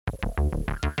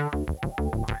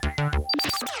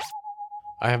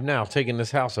I have now taken this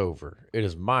house over. It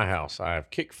is my house. I have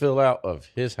kicked Phil out of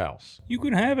his house. You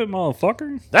can have it,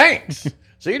 motherfucker. Thanks.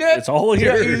 See that? It's all See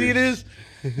how yours. easy it is?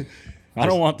 I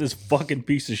don't want this fucking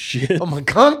piece of shit. I'm a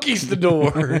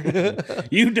conquistador.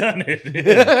 You done it.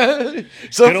 Good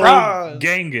Surprise. old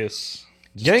Genghis.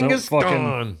 Genghis Don't fucking-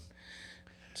 Khan.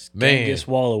 Man. Genghis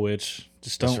Wallowich.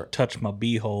 Just don't right. touch my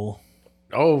beehole.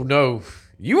 Oh, no.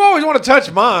 You always want to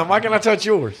touch mine. Why can't I touch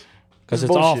yours? Because This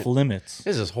it's is bullshit. off limits.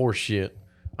 This is horse shit.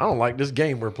 I don't like this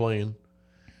game we're playing.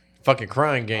 Fucking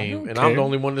crying game. don't And I'm the care.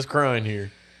 only one that's crying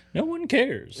here. No one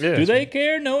cares. Yeah. Do they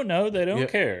care? No, they don't Yeah.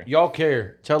 care. Y'all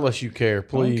care. Tell us you care, No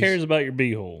please. one cares about your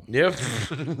beehole.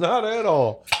 Yep. Not at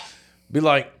all. Be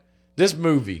like, this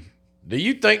movie. Do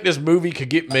you think this movie could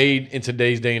get made in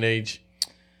today's day and age?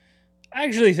 I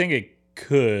actually think it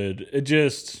could. It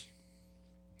just...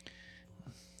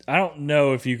 I don't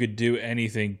know if you could do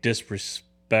anything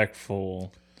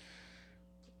disrespectful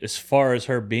as far as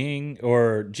her being,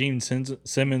 or Gene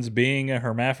Simmons being a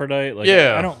hermaphrodite. Like,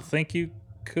 Yeah. I don't think you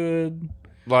could.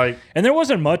 Like, And there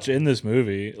wasn't much in this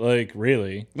movie, like,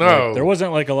 really. No. Like, there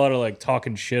wasn't, like, a lot of, like,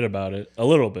 talking shit about it. A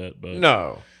little bit, but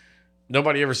no.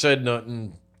 Nobody ever said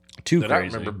nothing too that I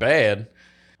crazy. remember bad.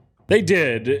 They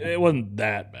did. It wasn't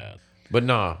that bad. But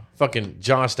nah, fucking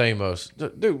John Stamos.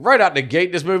 Dude, right out the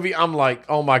gate, this movie, I'm like,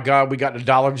 oh my God, we got the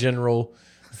Dollar General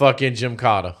fucking Jim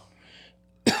Cotta.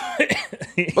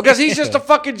 Because he's just a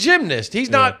fucking gymnast. He's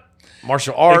not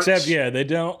martial arts. Except, yeah, they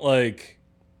don't, like,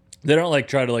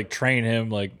 try to, like, train him.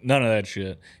 Like, none of that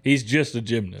shit. He's just a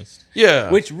gymnast.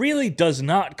 Yeah. Which really does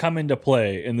not come into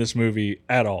play in this movie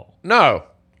at all. No.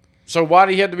 So why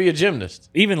did he have to be a gymnast?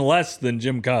 Even less than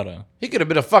Jim Cotta. He could have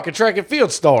been a fucking track and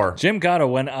field star. Jim Cotta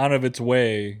went out of its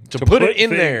way To put it in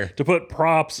there. To put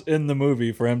props in the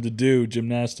movie for him to do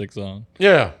gymnastics on.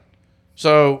 Yeah.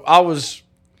 So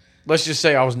let's just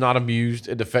say I was not amused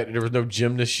at the fact that there was no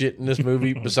gymnast shit in this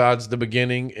movie besides the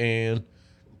beginning and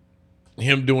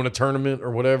him doing a tournament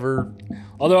or whatever.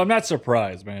 Although I'm not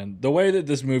surprised, man. The way that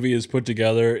this movie is put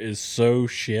together is so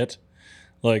shit.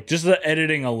 Like, just the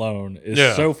editing alone is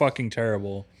Yeah. so fucking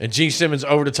terrible. And Gene Simmons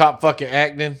over the top fucking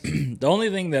acting. The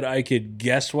only thing that I could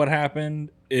guess what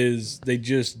happened is they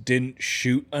just didn't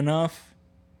shoot enough.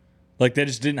 Like, they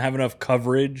just didn't have enough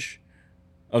coverage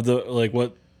of the, like,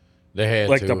 what, They had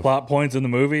like, to. the plot points in the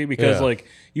movie. Because, Yeah. like,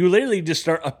 you literally just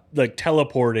start, like,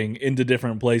 teleporting into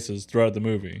different places throughout the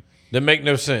movie. That make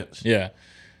no sense. Yeah.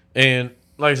 And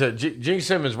like I said, Gene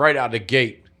Simmons right out the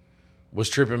gate was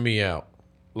tripping me out.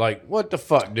 Like, what the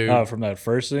fuck, dude? From that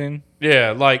first scene.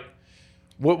 Yeah, like,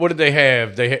 what did they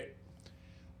have?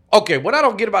 Okay, what I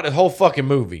don't get about this whole fucking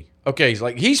movie. Okay,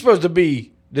 he's supposed to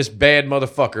be this bad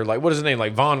motherfucker. Like, what is his name?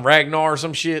 Like Von Ragnar or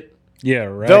some shit? Yeah,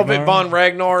 Ragnar. Velvet Von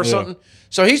Ragnar or Yeah. something.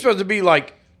 So he's supposed to be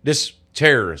like this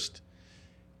terrorist.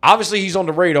 Obviously, he's on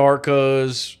the radar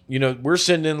because, we're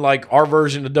sending like our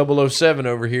version of 007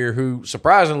 over here who,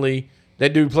 surprisingly,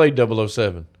 that dude played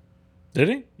 007. Did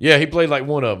he? Yeah, he played like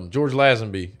one of them. George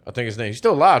Lazenby, I think his name. He's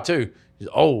still alive, too. He's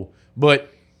old.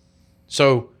 But,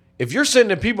 so, if you're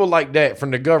sending people like that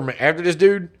from the government after this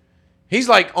dude, he's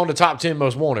like on the top 10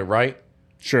 most wanted, right?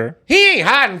 Sure. He ain't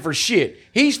hiding for shit.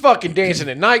 He's fucking dancing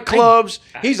at nightclubs.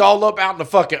 He's all up out in the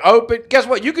fucking open. Guess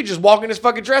what? You could just walk in this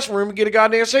fucking dressing room and get a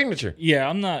goddamn signature. Yeah,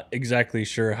 I'm not exactly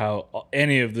sure how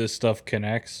any of this stuff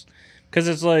connects. Because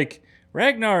it's like,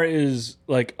 Ragnar is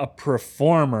like a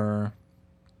performer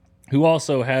who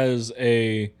also has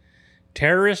a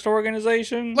terrorist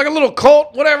organization. Like a little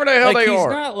cult, whatever the hell Like, they he's are.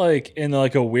 not like in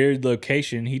like a weird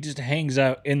location. He just hangs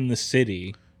out in the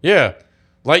city. Yeah.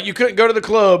 Like you couldn't go to the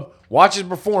club, watch his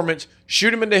performance,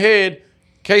 shoot him in the head,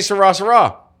 que sera,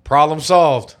 sera. Problem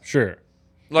solved. Sure.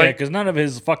 Like Yeah, because none of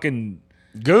his fucking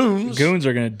goons. goons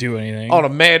are going to do anything. All the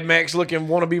Mad Max looking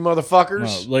wannabe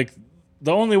motherfuckers. No, like,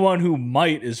 the only one who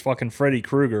might is fucking Freddy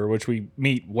Krueger, which we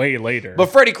meet way later. But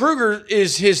Freddy Krueger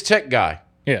is his tech guy.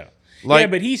 yeah. Like- yeah,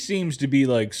 but he seems to be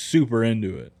like super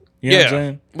into it. You know what I'm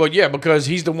saying? Well, yeah, because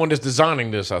he's the one that's designing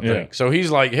this, I think. Yeah. So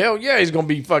he's like, hell yeah, he's going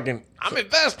to be fucking, I'm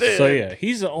invested. So yeah,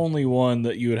 he's the only one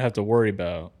that you would have to worry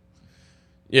about.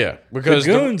 Yeah, The because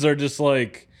goons are just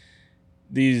like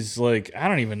these, like, I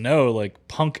don't even know, like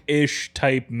punk-ish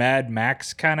type Mad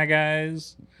Max kind of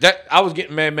guys. I was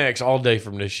getting Mad Max all day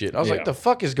from this shit. I was Yeah. like, the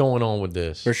fuck is going on with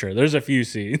this? For sure. There's a few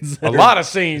scenes. A lot of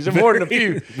scenes, more than a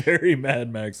few. Very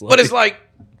Mad Max. But it's like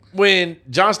when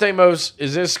John Stamos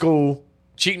is in school,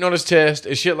 cheating on his test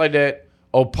and shit like that.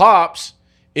 Oh, Pops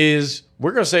is,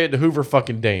 we're going to say it, the Hoover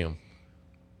fucking Dam.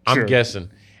 I'm Sure. guessing.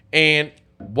 And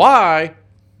why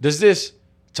does this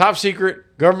top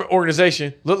secret government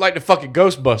organization look like the fucking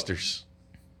Ghostbusters?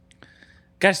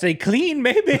 Gotta stay clean,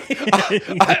 maybe.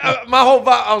 My whole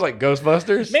vibe, I was like,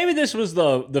 Ghostbusters? Maybe this was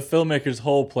the filmmaker's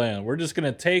whole plan. We're just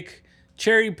gonna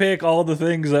cherry pick all the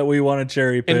things that we want to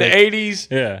cherry pick. In the 80s,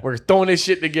 Yeah. we're throwing this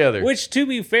shit together. Which, to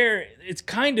be fair, it's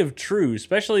kind of true,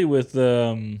 especially with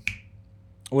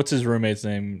what's his roommate's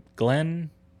name? Glenn?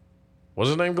 What's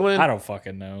his name, Glenn? I don't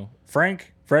fucking know.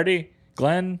 Frank? Freddie?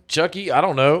 Glenn? Chucky? I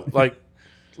don't know. Like,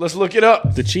 let's look it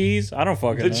up. The cheese? I don't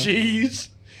fucking The know. cheese.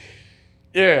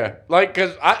 Yeah, like,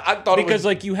 because I thought it Because was...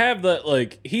 like you have that,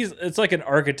 like, it's like an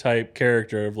archetype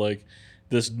character of like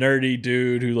this nerdy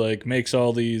dude who like makes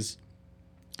all these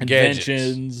Gadgets.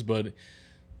 inventions, but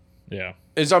yeah.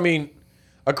 I mean,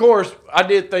 of course, I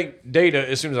did think Data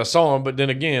as soon as I saw him, but then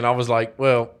again, I was like,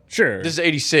 well, Sure. this is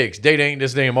 86. Data ain't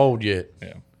this damn old yet.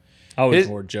 Yeah. I was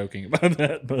more joking about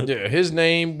that, but Yeah, his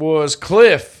name was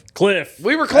Cliff. Cliff.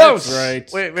 We were close. That's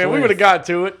right. Wait, man, we Cliff. would have got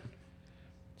to it.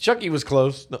 Chucky was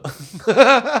close. No.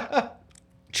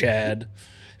 Chad.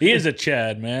 He is a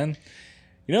Chad, man.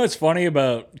 You know what's funny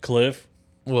about Cliff?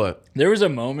 What? There was a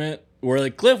moment where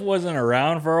like Cliff wasn't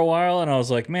around for a while, and I was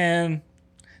like, man,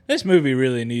 this movie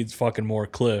really needs fucking more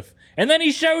Cliff. And then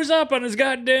he shows up on his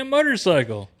goddamn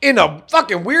motorcycle. In the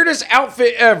fucking weirdest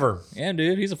outfit ever. Yeah,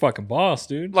 dude, he's a fucking boss,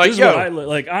 dude. Like, this is yo. what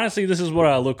like honestly, this is what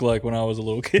I look like when I was a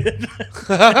little kid.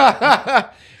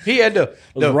 He had I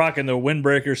was rocking the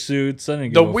windbreaker suits. I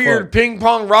didn't the give a weird fuck. ping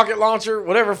pong rocket launcher,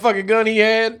 whatever fucking gun he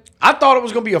had. I thought it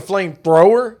was going to be a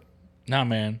flamethrower. Nah,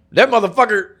 man, That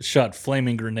motherfucker, shot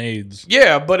flaming grenades.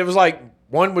 yeah, but it was like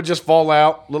one would just fall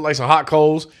out, look like some hot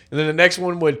coals, and then the next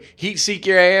one would heat seek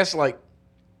your ass. Like,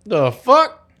 the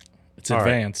fuck? It's All right.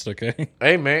 advanced, okay?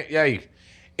 Hey, man, yeah,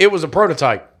 it was a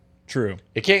prototype. True.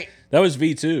 It can't, That was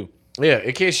V2. yeah,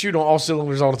 it can't shoot on all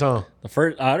cylinders all the time. The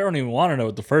first, I don't even want to know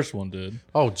what the first one did.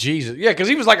 Oh, Jesus. Yeah, because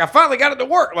he was like, I finally got it to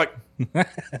work. Like,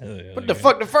 what the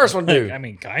fuck the first one do? I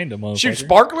mean, kind of, motherfucker. Shoot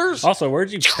sparklers? Also,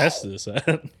 where'd you test this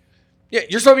at? Yeah,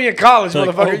 you're supposed to be in college, Like,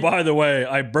 motherfucker. oh, by the way,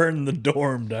 I burned the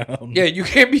dorm down. Yeah, you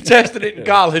can't be testing it in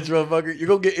college, motherfucker. You're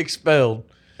going to get expelled.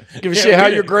 Give a Yeah, shit how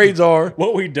we your did. grades are.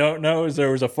 What we don't know is there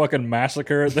was a fucking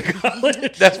massacre at the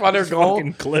college. That's why they're This gone.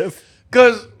 fucking Cliff.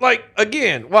 Because, like,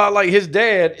 again, while, like, his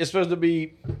dad is supposed to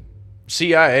be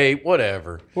CIA,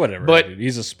 whatever. Whatever, But dude.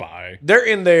 He's a spy. they're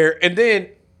in there, and then,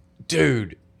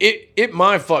 dude, it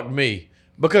mind fucked me.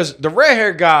 Because the red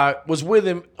hair guy was with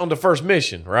him on the first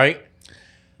mission, right?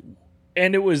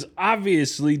 And it was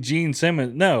obviously Gene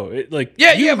Simmons. No, like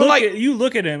Yeah, you yeah, but look like- at, you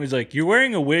look at him. He's like, you're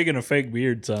wearing a wig and a fake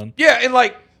beard, son. Yeah, and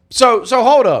like so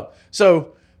hold up.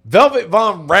 So Velvet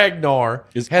Von Ragnar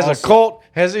Is has also- a cult,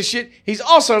 has this shit. He's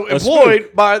also A employed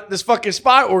spook. by this fucking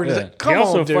spy Yeah. organization. Come he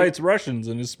also on, dude. fights Russians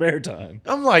in his spare time.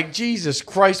 I'm like, Jesus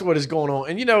Christ, what is going on?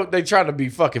 And you know, they try to be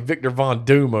fucking Victor Von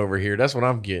Doom over here. That's what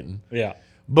I'm getting. Yeah.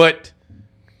 But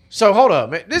so hold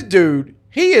up, man. This dude,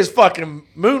 he is fucking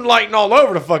moonlighting all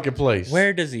over the fucking place.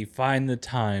 Where does he find the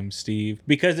time, Steve?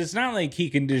 Because it's not like he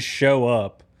can just show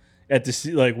up at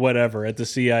the at the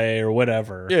CIA or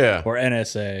whatever, Yeah. or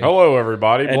NSA, Hello,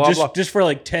 everybody. and Blah blah. just for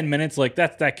like 10 minutes, like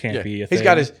that can't Yeah. be a thing.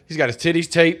 He's got his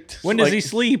titties taped. When does Like- he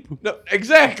sleep? No,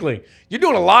 exactly. You're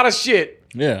doing a lot of shit.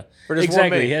 Yeah, For this one exactly.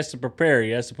 man. He has to prepare. He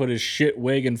has to put his shit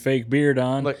wig and fake beard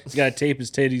on. Like- He's got to tape his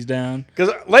titties down. Because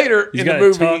later He's in the gotta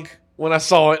movie, tuck. when I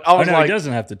saw it, I Oh was no, like, he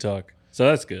doesn't have to tuck, so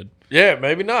that's good. yeah,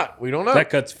 maybe not. We don't know. That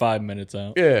cuts 5 minutes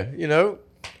out. Yeah, you know,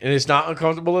 and it's not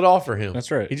uncomfortable at all for him.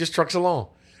 That's right. He just trucks along.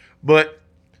 But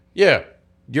yeah,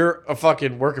 you're a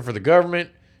fucking working for the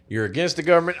government. You're against the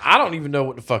government. I don't even know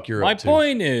what the fuck you're My up to.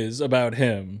 point is about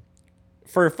him,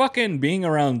 for fucking being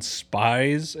around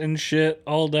spies and shit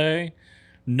all day,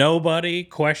 nobody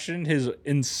questioned his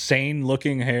insane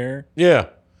looking hair. Yeah,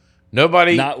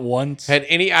 nobody Not once. had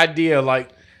any idea. Like,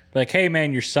 Hey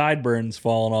man, your sideburns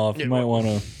falling off. You might want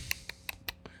to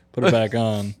put it back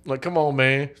on. come on,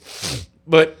 man.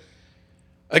 But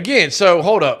again, so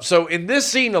hold up. So in this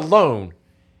scene alone,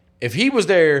 if he was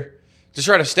there to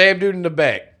try to stab dude in the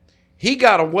back, he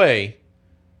got away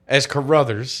as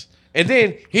Carruthers, and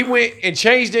then he went and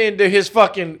changed into his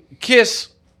fucking Kiss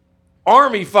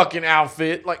Army fucking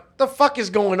outfit. Like, the fuck is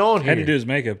going on here? Had to do his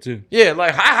makeup too. Yeah,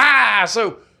 like, ha ha.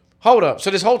 So hold up. So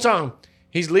this whole time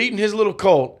he's leading his little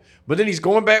cult, but then he's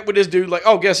going back with this dude. Like,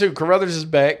 oh, guess who? Carruthers is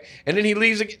back, and then he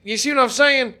leaves. Again. You see what I'm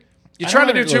saying? You're I trying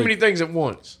to don't do too like- many things at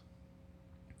once.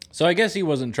 So I guess he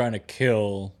wasn't trying to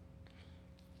kill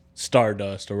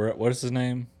Stardust, or what is his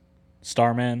name?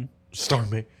 Starman?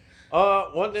 Starman.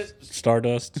 What is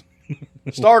Stardust?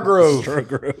 Stargrove?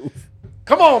 Stargrove.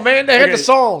 Come on, man. They had Okay. the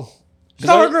song.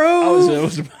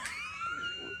 Stargrove.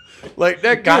 Like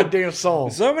that goddamn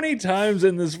song. So many times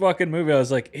in this fucking movie, I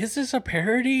was like, is this a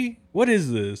parody? What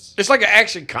is this? It's like an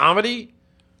action comedy.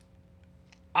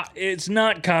 it's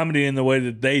not comedy in the way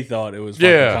that they thought it was fucking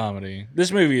Yeah. comedy.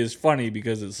 This movie is funny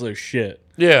because it's so shit.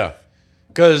 Yeah.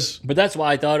 Because But that's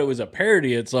why I thought it was a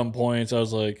parody at some points. I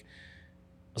was like,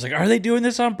 are they doing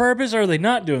this on purpose or are they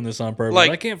not doing this on purpose?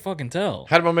 Like- I can't fucking tell.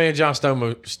 how did my man John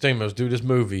Stamos do this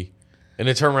movie and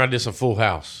then turn around and did some Full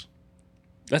House?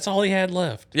 That's all he had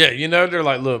left. Yeah, you know, they're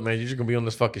like, look, man, you're just going to be on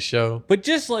this fucking show. But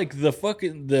just like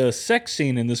the sex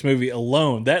scene in this movie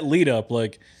alone, that lead up,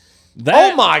 like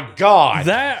that. Oh, my God.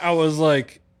 That I was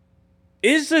like,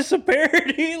 is this a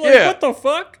parody? Like, Yeah. what the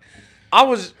fuck? I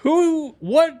was...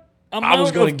 What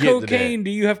amount gonna of get to that. cocaine do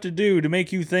you have to do to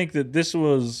make you think that this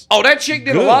was? Oh, that chick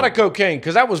did a Good. lot of cocaine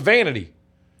because that was Vanity.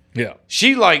 Yeah.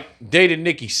 She, like, dated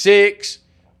Nikki Sixx.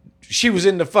 She was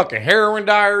in the fucking Heroin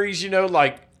Diaries, you know,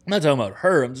 like... I'm not talking about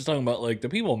her. I'm just talking about like the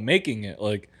people making it.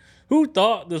 Like, who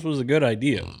thought this was a good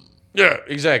idea? Yeah,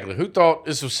 exactly. Who thought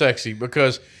this was sexy?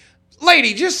 Because,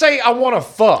 lady, just say I want to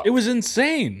fuck. It was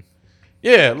insane.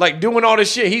 Yeah, like doing all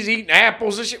this shit. He's eating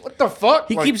apples and shit. What the fuck?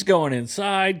 He Like, keeps going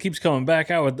inside, keeps coming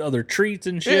back out with other treats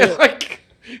and shit. yeah, like,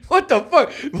 what the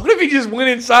fuck? What if he just went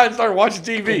inside and started watching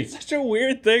TV? It's such a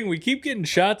weird thing. We keep getting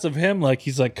shots of him like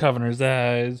he's like covering his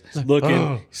eyes,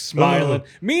 looking, smiling.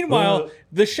 Meanwhile,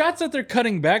 the shots that they're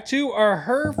cutting back to are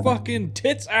her fucking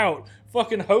tits out,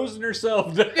 fucking hosing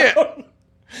herself down. Yeah.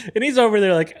 And he's over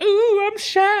there like, ooh, I'm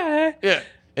shy. Yeah.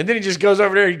 And then he just goes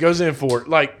over there. He goes in for it.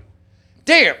 Like,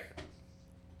 damn.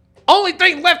 Only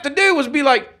thing left to do was be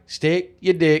like, stick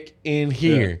your dick in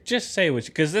here. Just say what,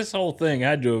 because this whole thing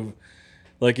had to have,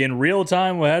 like in real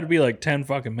time, it had to be like 10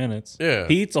 fucking minutes. Yeah.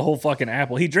 He eats a whole fucking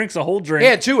apple. He drinks a whole drink. He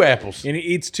had 2 apples. And he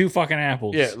eats 2 fucking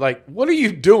apples. Yeah, like, what are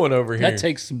you doing over here? That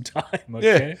takes some time,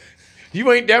 okay? Yeah.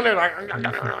 You ain't down there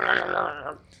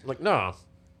like nah.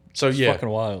 So yeah, Fucking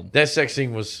wild. that sex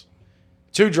scene was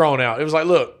too drawn out. It was like,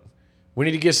 look, we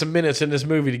need to get some minutes in this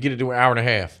movie to get it to an hour and a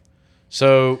half.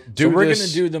 So We're this. going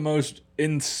to do the most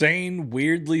insane,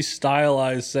 weirdly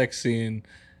stylized sex scene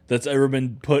that's ever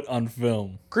been put on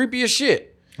film. creepy as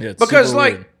shit. Yeah, it's Because super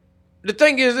like weird. the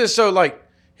thing is this, so like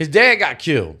his dad got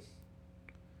killed,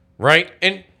 right?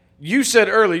 And you said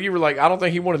earlier you were like, I don't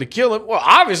think he wanted to kill him. Well,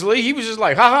 obviously he was just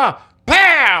like, haha,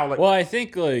 pow. Like, Well, I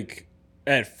think like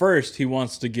at first he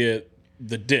wants to get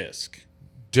the disc.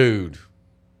 dude,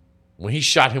 when he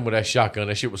shot him with that shotgun,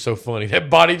 that shit was so funny. That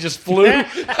body just flew.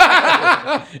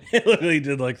 It literally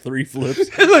did like 3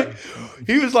 flips. Like,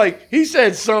 he was like, he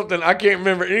said something, I can't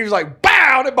remember, and he was like,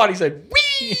 bow, that body said,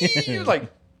 wee. He was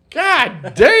like,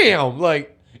 God damn.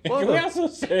 Like, what Can the- we also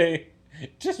say,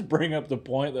 just bring up the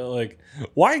point that like,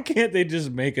 why can't they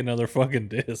just make another fucking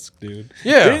disc, dude?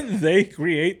 Yeah. Didn't they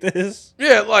create this?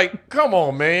 yeah, like, come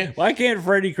on, man. Why can't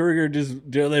Freddy Krueger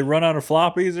do they run out of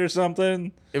floppies or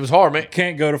something? It was hard, man.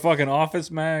 Can't go to fucking Office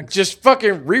Max? Just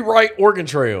fucking rewrite Oregon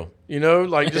Trail, you know?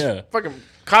 Like, just Yeah. fucking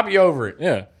copy over it.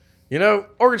 Yeah. You know,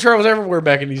 Oregon Trail was everywhere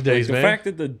back in these days, The man. fact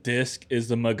that the disc is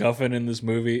the MacGuffin in this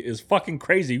movie is fucking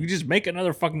crazy. You just make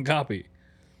another fucking copy.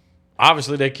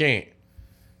 Obviously, they can't.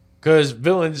 Because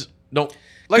villains don't.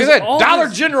 Like I 'Cause said, all Dollar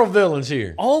this- General villains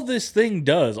here. All this thing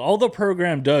does, all the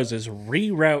program does is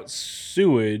reroute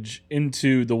sewage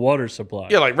into the water supply.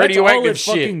 Yeah, like That's all radioactive it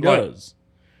shit, fucking like- does.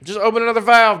 Just open another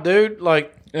valve, dude.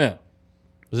 Like, Yeah.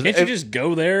 Can't you just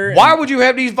go there? why would you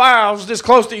have these valves this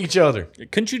close to each other?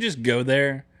 Couldn't you just go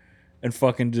there and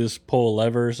fucking just pull a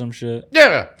lever or some shit?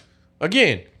 Yeah.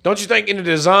 Again, don't you think in the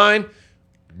design,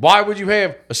 why would you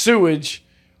have a sewage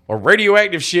or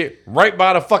radioactive shit right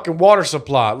by the fucking water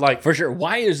supply? Like, For sure.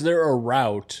 Why is there a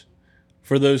route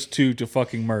for those two to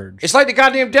fucking merge? it's like the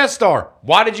goddamn Death Star.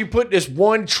 Why did you put this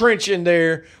one trench in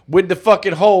there with the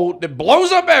fucking hole that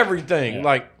blows up everything? Yeah.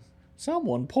 Like,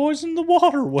 Someone poisoned the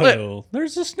water well.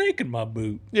 There's a snake in my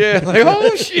boot. yeah, like,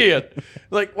 oh shit.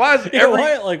 Like, why is Yeah,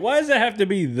 every. why does it have to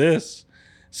be this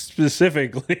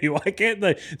specifically? Why can't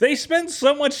they? They spend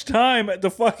so much time at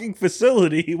the fucking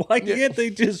facility. Why can't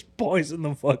they just poison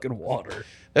the fucking water?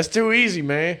 That's too easy,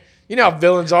 man. You know how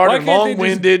villains are. Why They're can't they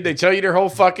long-winded. They tell you their whole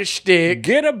fucking shtick.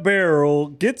 Get a barrel,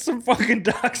 get some fucking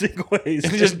toxic waste,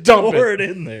 And just dump pour it. it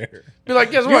in there. Be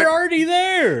like, guess You're what? already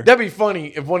there. That'd be funny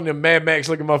if one of them Mad Max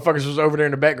looking motherfuckers was over there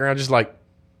in the background, just like,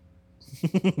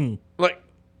 like,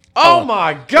 oh my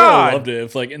I god, loved it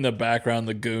if, like, in the background,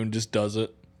 the goon just does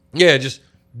it, yeah, just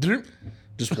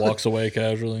just walks away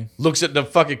casually. looks at the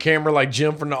fucking camera like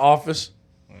Jim from The Office.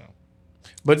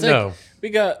 But It's like, no, we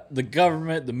got the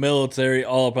government, the military,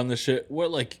 all up on this shit.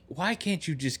 What, like, why can't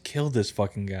you just kill this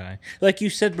fucking guy? Like you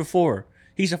said before,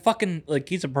 he's a fucking, like,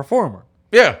 he's a performer.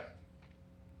 yeah,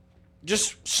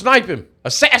 just snipe him,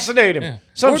 assassinate him,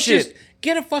 some Or shit. just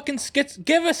get a fucking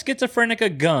give a schizophrenic a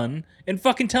gun and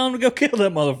fucking tell him to go kill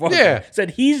that motherfucker. Yeah.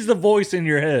 Said he's the voice in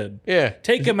your head. Yeah.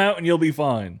 Take him out and you'll be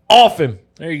fine. Off him.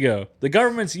 There you go. The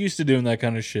government's used to doing that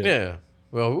kind of shit. Yeah.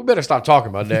 Well, we better stop talking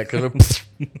about that because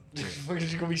we're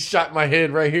just going to be shot in my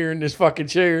head right here in this fucking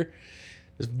chair.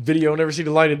 This video will never see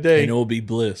the light of day. And it will be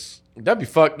bliss. That'd be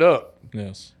fucked up.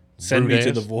 Yes. Send me to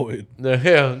ass. the void.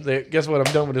 Guess what?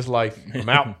 I'm done with this life. I'm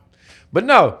out. But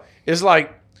no, it's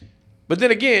like, but then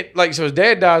again, like, so his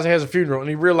dad dies and has a funeral and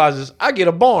he realizes, I get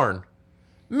a barn.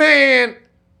 Man,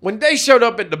 when they showed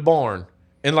up at the barn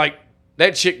and like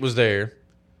that chick was there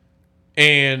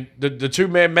and the two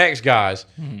Mad Max guys,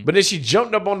 but then she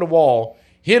jumped up on the wall,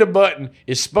 hit a button,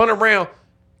 it spun around.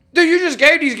 Dude, you just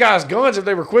gave these guys guns if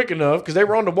they were quick enough because they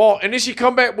were on the wall. And then she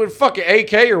come back with fucking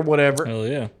AK or whatever. Hell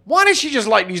yeah. Why didn't she just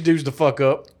light these dudes the fuck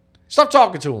up? Stop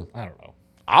talking to them. I don't know.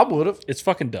 I would have. It's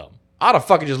fucking dumb. I'd have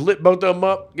fucking just lit both of them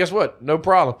up. Guess what? No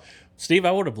problem. Steve,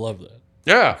 I would have loved that.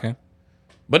 Yeah. Okay.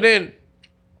 But then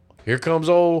here comes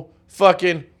old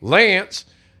fucking Lance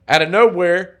out of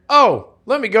nowhere. Oh,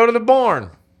 let me go to the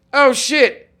barn. Oh,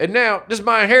 shit. And now this is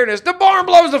my inheritance. The barn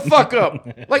blows the fuck up.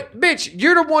 Like, bitch,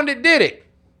 you're the one that did it.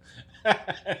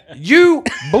 You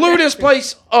blew this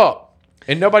place up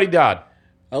and nobody died.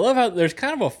 I love how there's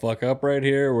kind of a fuck up right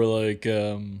here where like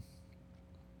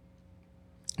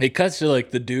it cuts to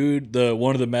like the dude,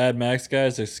 one of the Mad Max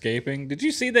guys escaping. Did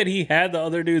you see that he had the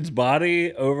other dude's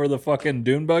body over the fucking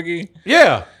dune buggy?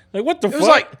 Yeah. Like what the fuck? was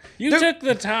like, you dude- took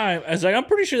the time. I was like, I'm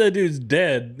pretty sure that dude's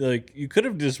dead. Like you could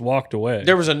have just walked away.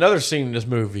 There was another scene in this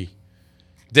movie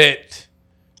that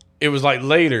it was like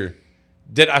later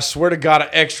that I swear to God, an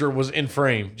extra was in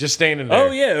frame, just standing there.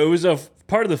 Oh yeah, it was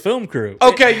part of the film crew.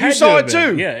 Okay, you had saw to it have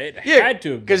been. too. Yeah, it had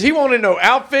to have been. because he wanted no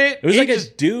outfit. It was He like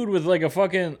just, a dude with like a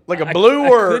fucking Like a blue I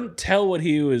or- couldn't tell what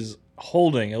he was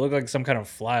holding. It looked like some kind of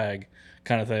flag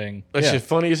kind of thing. that Yeah. shit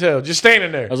funny as hell, just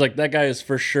standing there. I was like, that guy is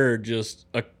for sure just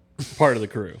a part of the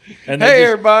crew. And Hey,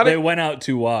 everybody. they went out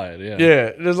too wide. Yeah. Yeah,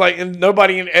 it was like, and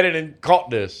nobody in editing caught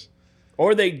this.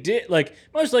 Or they did like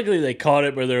most likely they caught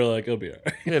it, but they're like, it'll be all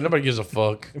right. Yeah, nobody gives a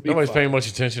fuck. Nobody's fine. paying much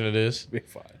attention to this. It'll be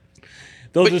fine.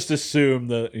 They'll just assume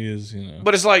that he is, you know.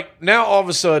 But it's like now all of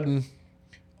a sudden,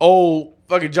 old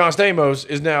fucking John Stamos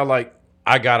is now like,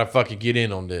 I gotta fucking get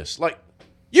in on this. Like,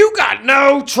 you got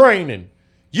no training.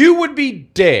 You would be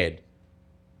dead.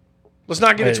 Let's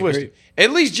not get it I twisted. agree.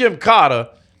 At least Jim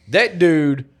Cotta, that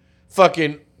dude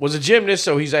fucking was a gymnast,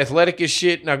 so he's athletic as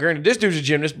shit. Now, granted, this dude's a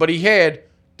gymnast, but he had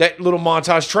that little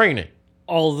montage training.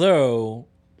 Although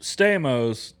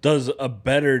Stamos does a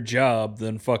better job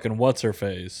than fucking what's her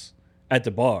face at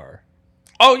the bar.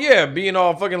 Oh, yeah, being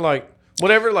all fucking like,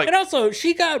 whatever. Like, And also,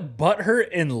 she got butthurt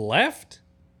and left?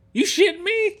 You shitting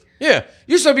me? yeah,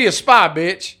 you used to be a spy,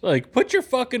 bitch. Like, put your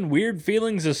fucking weird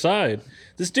feelings aside.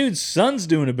 This dude's son's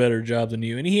doing a better job than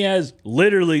you, and he has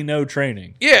literally no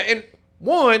training. Yeah, and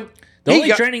one, The he only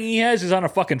got- training he has is on a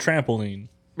fucking trampoline.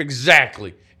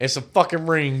 Exactly. And some fucking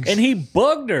rings. And he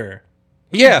bugged her.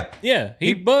 yeah, Yeah,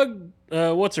 he bugged,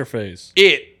 what's her face?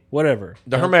 it. Whatever.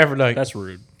 The hermaphrodite. That's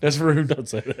rude. That's rude. Don't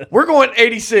say that. We're going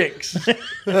 86.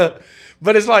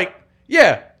 But it's like,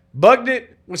 yeah, bugged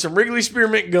it with some Wrigley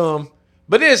Spearmint gum.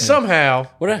 But then somehow,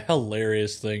 What a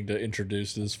hilarious thing to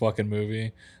introduce to this fucking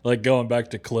movie. Like going back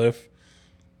to Cliff.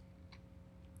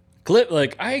 Cliff,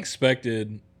 like I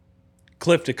expected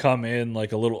Cliff to come in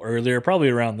like a little earlier, probably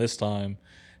around this time,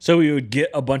 so we would get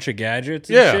a bunch of gadgets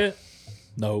and Yeah. shit.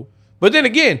 No. but then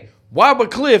again, why would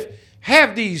Cliff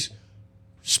have these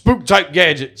spook type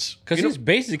gadgets? Because You know- he's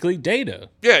basically Data.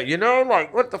 yeah, you know,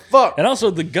 like, what the fuck? And also,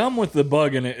 the gum with the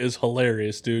bug in it is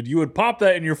hilarious, dude. You would pop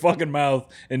that in your fucking mouth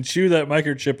and chew that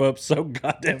microchip up so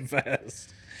goddamn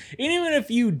fast. And even if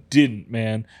you didn't,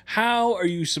 man, how are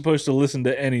you supposed to listen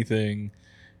to anything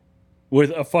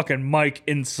with a fucking mic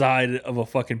inside of a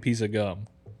fucking piece of gum?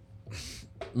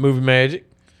 Movie magic.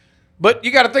 But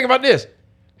you got to think about this.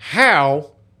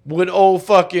 How would old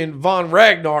fucking Von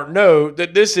Ragnar know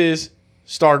that this is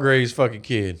Stargrave's fucking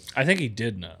kid? I think he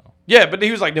did know. Yeah, but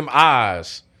he was like, them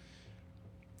eyes.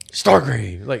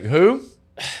 Stargrave. Like, who?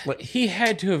 He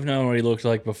had to have known what he looked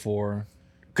like before.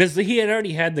 Because he had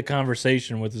already had the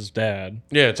conversation with his dad.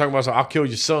 Yeah, talking about, I'll kill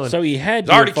your son. So he had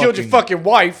to I already have killed your fucking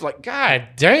wife. Like, god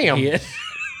damn. He had,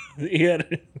 he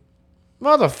had,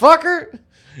 Motherfucker.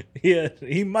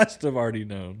 he must have already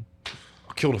known.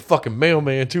 I'll kill the fucking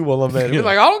mailman too while I'm at it. He's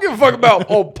like, I don't give a fuck about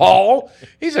old Paul.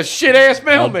 He's a shit ass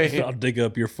mailman. I'll dig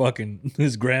up your fucking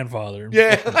his grandfather. And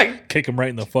Yeah, fucking like, kick him right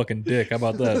in the fucking dick. How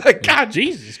about that? Like, God.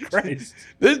 Jesus Christ!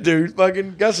 this dude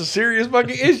fucking got some serious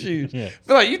fucking issues. Yeah.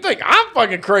 Feel like, you think I'm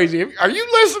fucking crazy. Are you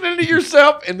listening to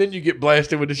yourself? And then you get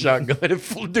blasted with a shotgun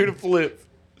and do the flip.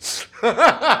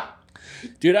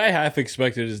 Dude, I half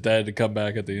expected his dad to come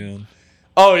back at the end.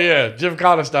 Oh yeah, Jim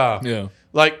Connor style. Yeah.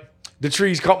 Like the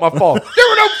trees caught my fall. There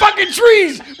were no fucking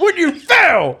trees when you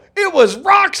fell. It was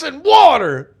rocks and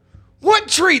water. What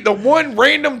tree? The one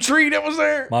random tree that was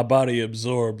there? My body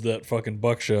absorbed that fucking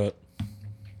buckshot.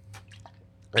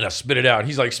 And I spit it out.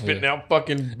 He's like spitting out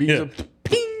fucking beats Yeah. of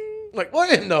ping. Like,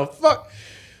 what in the fuck?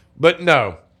 But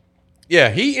no. Yeah,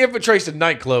 he infiltrates the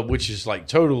nightclub, which is like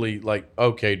totally like,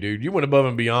 okay, dude, you went above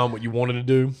and beyond what you wanted to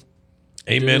do.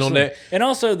 Amen on that. And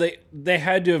also, they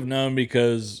had to have known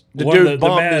because The one of dude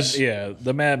bombed Mad, his-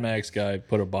 the Mad Max guy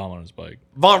put a bomb on his bike.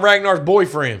 Von Ragnar's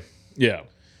boyfriend, Yeah.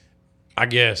 I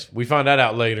guess. We find that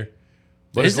out later.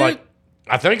 But Is it's like, it?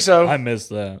 I think so. I missed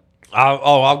that.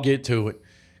 I'll get to it.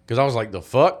 Because I was like, the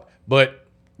fuck? But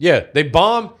yeah, they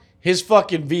bomb his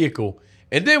fucking vehicle.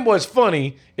 And then what's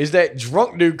funny is that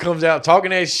drunk dude comes out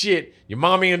talking that shit. Your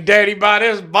mommy and daddy buy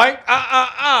this bike?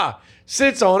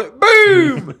 Sits on it.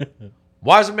 Boom!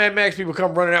 Why does the Mad Max people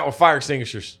come running out with fire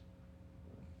extinguishers?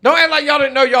 Don't act like y'all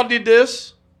didn't know y'all did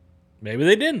this. Maybe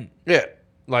they didn't. Yeah.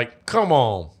 Like, come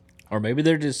on. Or maybe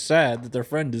they're just sad that their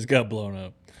friend just got blown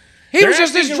up. He was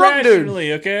just this drunk dude.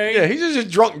 Okay? Yeah, he's just this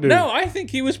drunk dude. No, I think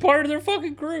he was part of their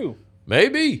fucking crew.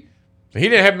 Maybe. He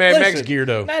didn't have Mad Max Listen, gear,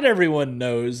 though. Not everyone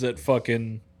knows that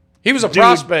fucking... He was a Dude.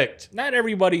 prospect. Not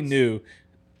everybody knew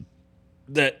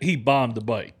that he bombed the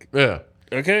bike. Yeah.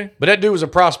 Okay? But that dude was a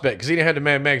prospect because he didn't have the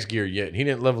Mad Max gear yet. He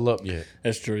didn't level up yet.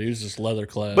 That's true. He was just leather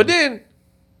clad. But then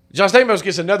John Stamos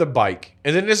gets another bike.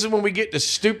 And then this is when we get the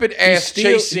stupid ass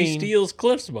chase he scene. steals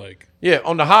Cliff's bike. Yeah,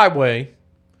 on the highway.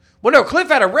 Well, no, Cliff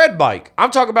had a red bike.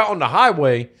 I'm talking about on the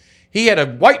highway. He had a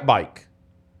white bike.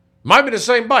 Might be the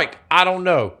same bike. I don't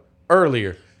know.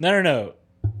 Earlier. No.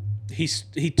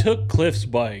 He took Cliff's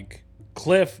bike.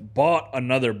 Cliff bought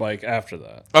another bike after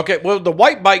that. Okay, well, the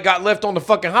white bike got left on the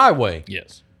fucking highway.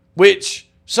 Yes. Which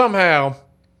somehow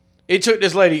it took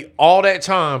this lady all that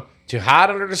time to hide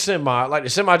under the semi. Like the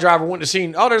semi driver went to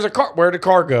see, oh, there's a car. Where'd the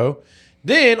car go?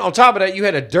 Then on top of that, you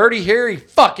had a dirty, hairy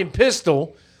fucking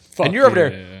pistol. And you're over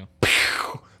there.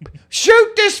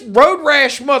 Shoot this road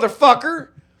rash motherfucker.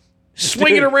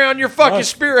 Swinging Dude, around your fucking my-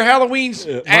 Spirit Halloween's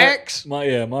axe.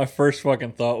 My first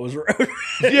fucking thought was road rash.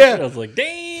 Yeah. I was like,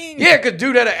 dang. Yeah, because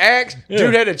dude had an axe. Yeah.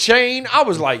 Dude had a chain. I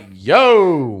was like,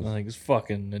 yo. I think it's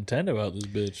fucking Nintendo out this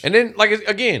bitch. And then, like,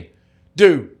 again,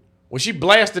 dude, when she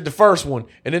blasted the first one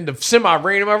and then the semi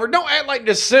ran him over, don't act like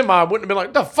this semi wouldn't have been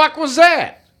like, the fuck was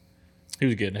that? He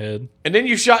was getting head. And then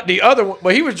you shot the other one,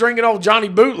 but he was drinking old Johnny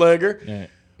Bootlegger. Yeah.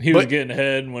 He was But- getting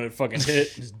head, and when it fucking hit,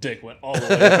 his dick went all the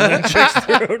way up and then chick's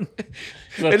throat.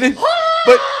 And then,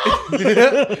 but,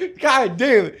 God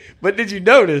damn it. But did you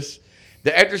notice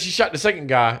that after she shot the second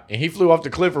guy and he flew off the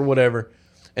cliff or whatever,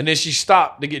 and then she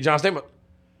stopped to get John Stamos,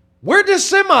 where'd this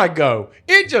semi go?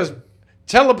 It just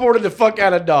teleported the fuck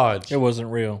out of Dodge. It wasn't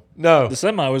real. No. The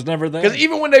semi was never there. Because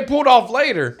even when they pulled off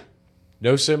later,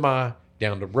 no semi,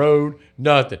 down the road,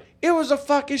 nothing. It was a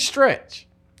fucking stretch.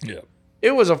 Yeah.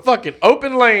 It was a fucking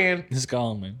open land. It's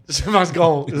gone, man. The semi's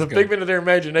gone. It's a gone. figment of their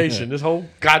imagination Yeah. this whole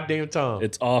goddamn time.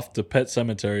 It's off to Pet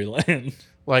Cemetery Land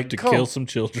like to come- kill some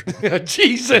children.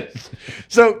 Jesus.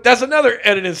 So that's another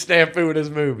editing snafu in this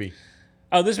movie.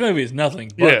 Oh, this movie is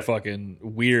nothing but Yeah. fucking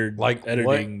weird Like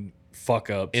editing fuck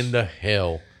ups. In the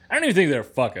hell. I don't even think they're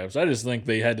fuck ups. I just think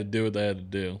they had to do what they had to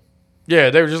do.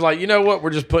 Yeah, they were just like, you know what? We're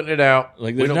just putting it out.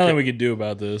 Like, We there's don't nothing care. we could do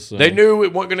about this. So. They knew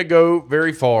it wasn't going to go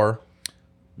very far.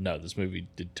 No, this movie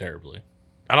did terribly.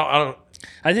 I don't.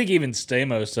 I think even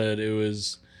Stamos said it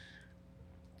was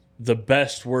the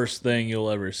best, worst thing you'll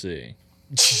ever see.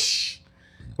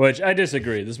 Which I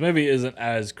disagree. This movie isn't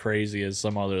as crazy as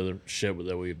some other shit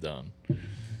that we've done.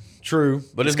 True,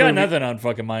 but It's got nothing on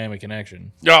fucking Miami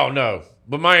Connection Oh no,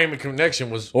 but Miami Connection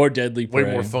was or Deadly Prey.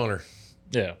 way more funner.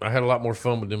 Yeah, I had a lot more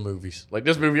fun with them movies. Like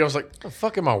this movie, I was like, what the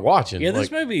fuck am I watching? yeah. Like,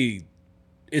 This movie,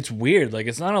 it's weird. Like,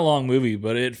 it's not a long movie,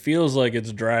 but it feels like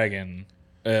it's dragging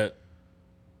at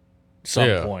some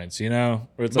Yeah. points. You know,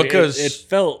 Where it's like Because- it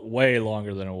felt way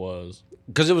longer than it was.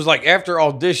 because it was like after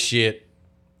all this shit,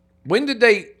 when did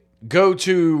they go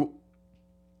to?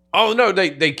 Oh no,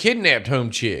 they kidnapped Home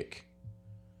Chick.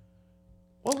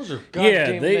 What was her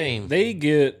goddamn name? they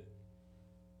get.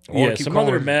 Or Yeah, keep some calling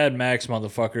other her- Mad Max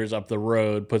motherfuckers up the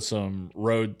road put some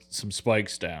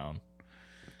spikes down.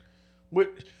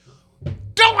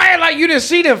 Don't act like you didn't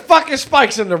see them fucking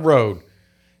spikes in the road.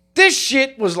 This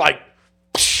shit was like,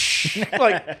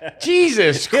 like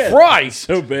Jesus Christ.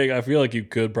 So big, I feel like you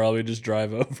could probably just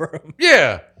drive over them.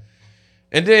 Yeah.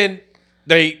 And then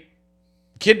they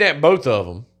kidnap both of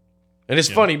them. And it's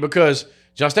funny because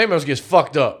John Stamos gets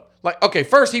fucked up. Like, okay,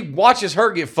 first he watches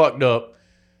her get fucked up.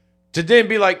 to then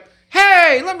be like,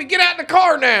 hey, let me get out in the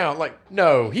car now. Like,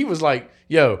 no, he was like,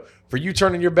 yo, for you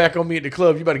turning your back on me at the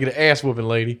club, you about to get an ass whooping,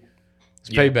 lady. It's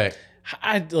payback.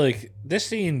 I like this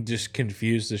scene just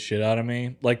confused the shit out of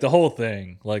me. Like the whole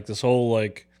thing, like this whole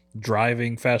like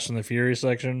driving Fast and the Furious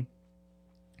section.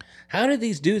 How did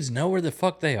these dudes know where the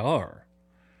fuck they are?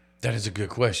 That is a good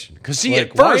question. Because see, Like,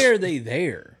 at first, why are they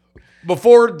there?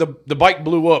 before the bike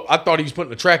blew up, I thought he was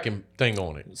putting a tracking thing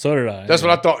on it. So did I. That's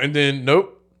what I thought. And then,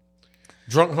 nope.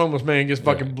 Drunk homeless man gets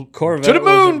fucking Corvette to the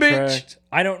moon, wasn't bitch. tracked.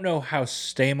 I don't know how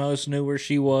Stamos knew where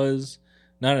she was.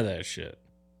 None of that shit.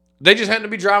 They just happened to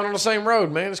be driving on the same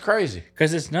road, man. It's crazy.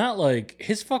 Because it's not like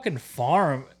his fucking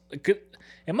farm.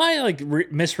 Am I like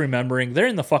misremembering? They're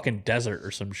in the fucking desert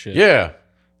or some shit. Yeah.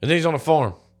 And then he's on a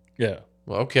farm. Yeah.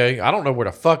 Well, okay. I don't know where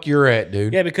the fuck you're at,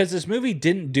 dude. Yeah, because this movie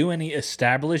didn't do any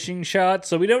establishing shots,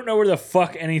 so we don't know where the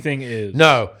fuck anything is.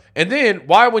 No. And then,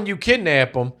 why, when you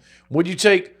kidnap them, would you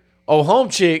take a home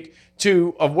chick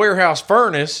to a warehouse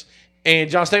furnace and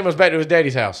John Stamos back to his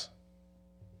daddy's house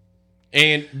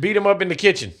and beat him up in the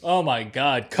kitchen? Oh my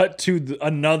god! Cut to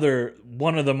another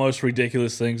one of the most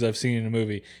ridiculous things I've seen in a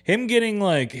movie. Him getting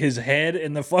like his head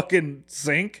in the fucking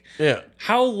sink. Yeah.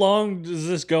 How long does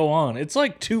this go on? It's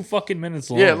like 2 fucking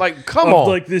minutes long. Yeah, like, come of, on.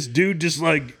 like this dude just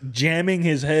like jamming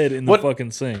his head in the What-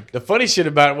 fucking sink. The funny shit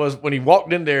about it was when he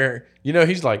walked in there, you know,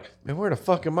 he's like, man, where the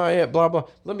fuck am I at? Blah, blah.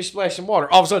 Let me splash some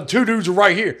water. All of a sudden, 2 dudes are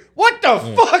right here. What the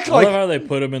fuck? I Like, love how they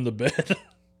put him in the bed.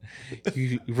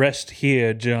 You rest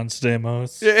here, John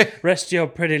Stamos. Yeah. Rest your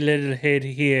pretty little head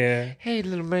here. hey,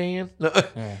 little man.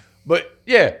 But,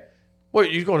 yeah.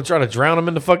 What, you going to try to drown him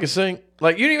in the fucking sink?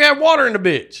 Like, you didn't even have water in the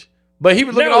bitch. But he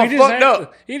was looking all fucked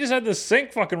up. He just had the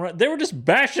sink fucking run. They were just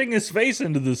bashing his face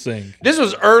into the sink. This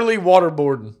was early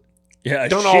waterboarding. Yeah,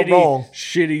 Done all wrong.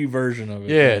 shitty version of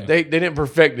it. Yeah, they didn't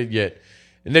perfect it yet.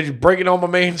 And they're just breaking on my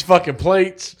man's fucking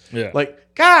plates. Yeah.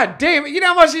 Like, God damn it. You know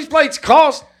how much these plates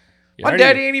cost? Yeah, My I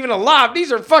daddy didn't- ain't even alive.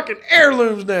 These are fucking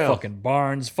heirlooms now. fucking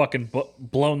barns, fucking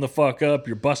blown the fuck up.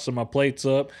 You're busting my plates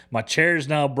up. My chair's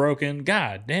now broken.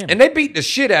 God damn it. And they beat the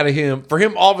shit out of him for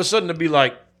him all of a sudden to be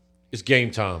like, it's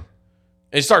game time.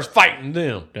 And he starts fighting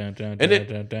them. Dun, dun, And dun, it-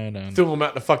 dun, dun, dun. Threw him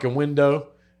out the fucking window.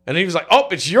 And he was like, oh,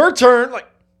 it's your turn. Like,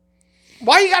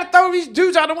 why you got to throw these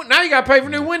dudes out the window? Now you got to pay for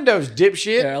new windows,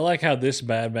 dipshit. Yeah, I like how this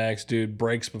Mad Max dude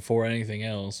breaks before anything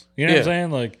else. You know what Yeah.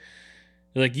 I'm saying?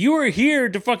 Like you were here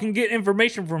to fucking get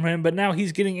information from him, but now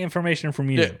he's getting information from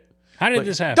you. Yeah. How did Like,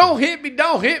 this happen? Don't hit me.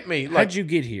 Don't hit me. Like, How'd you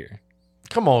get here?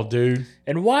 come on, dude.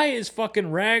 And why is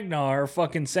fucking Ragnar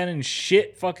fucking sending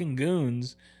shit fucking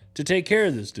goons to take care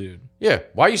of this dude? Yeah.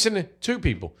 Why are you sending 2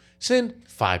 people? Send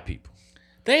 5 people.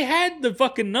 They had the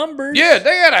fucking numbers. Yeah,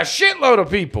 they had a shitload of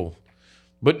people.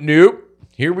 But nope.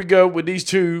 Here we go with these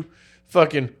 2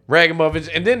 fucking ragamuffins.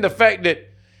 And then the fact that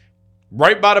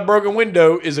right by the broken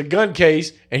window is a gun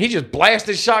case and he just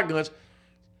blasted shotguns.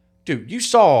 Dude, he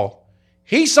saw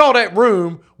that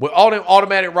room with all them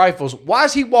automatic rifles. Why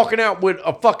is he walking out with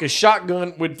a fucking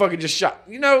shotgun with fucking just shot?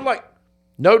 You know, like,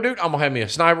 no, dude, I'm going to have me a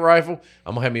sniper rifle.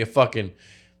 I'm going to have me a fucking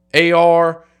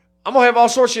AR. I'm going to have all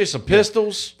sorts of shit, some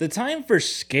pistols. The time for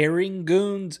scaring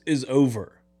goons is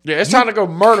over. Yeah, it's time to go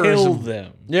murder Kill some.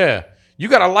 them. Yeah. You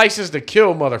got a license to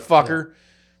kill, motherfucker.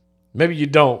 Maybe you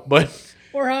don't, but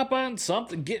Or hop on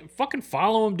something. Fucking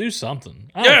follow him. Do something.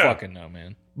 I don't Yeah. fucking know,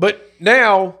 man.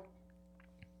 now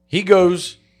he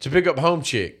goes to pick up home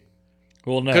chick.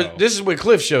 Well, no. Because this is when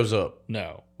Cliff shows up.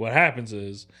 No. What happens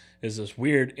is this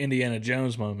weird Indiana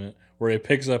Jones moment where he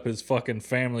picks up his fucking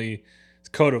family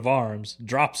coat of arms,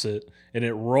 drops it, and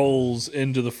it rolls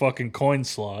into the fucking coin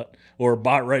slot or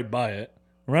right by it.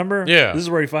 Remember? Yeah. This is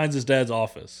where he finds his dad's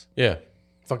office. Yeah.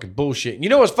 Fucking bullshit. You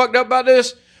know what's fucked up about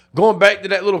this? Going back to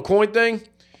that little coin thing,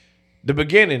 the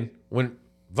beginning, when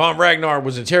Von Ragnar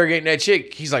was interrogating that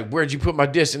chick, he's like, where'd you put my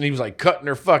disc? And he was like cutting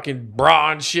her fucking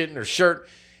bra and shit in her shirt.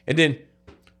 And then,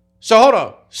 so hold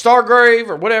on, Stargrave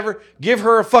or whatever, give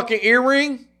her a fucking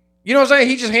earring? You know what I'm saying?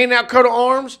 He just handing out coat of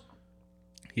arms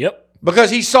Yep. because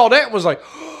he saw that and was like,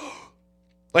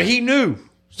 like he knew.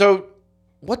 So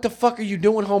what the fuck are you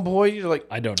doing, homeboy? You're like,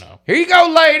 I don't know. here you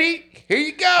go, lady. Here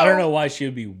you go. I don't know why she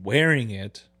would be wearing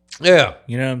it. Yeah.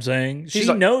 You know what I'm saying? She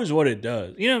like- knows what it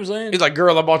does. You know what I'm saying? He's like,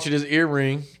 girl, I bought you this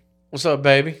earring. What's up,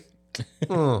 baby?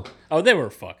 Oh, they were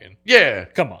fucking. Yeah.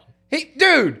 Come on.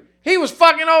 He was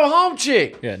fucking old home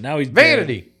chick. Yeah, now he's dead.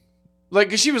 Vanity. Like,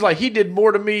 'cause she was like, he did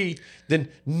more to me than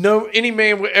any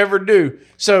man would ever do.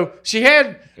 So she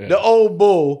had the old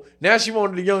bull. Now she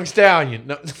wanted the young stallion.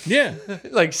 No, Yeah.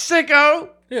 like, sicko.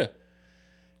 Yeah.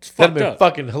 It's That'd fucked been up.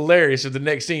 fucking hilarious if the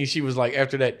next scene she was like,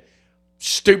 after that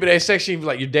stupid ass sex, she was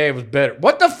like, your dad was better.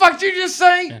 What the fuck did you just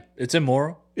say? Yeah. It's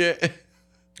immoral. Yeah.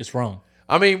 It's wrong.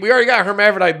 I mean, we already got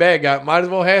hermaphrodite bad guy. Might as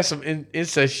well have some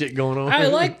incest shit going on. I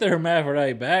like the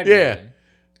hermaphrodite bad Yeah. guy.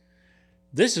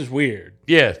 This is weird.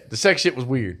 Yeah, the sex shit was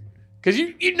weird. Because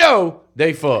you know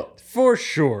they fucked. For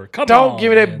sure. Come on. Don't give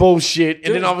me that man. bullshit.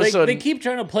 And then all of a sudden, They keep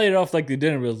trying to play it off like they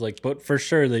didn't, but it's like, but for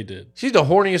sure they did. she's the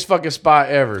horniest fucking spy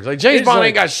ever. Like, James It's Bond like-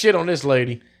 ain't got shit on this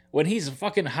lady. When he's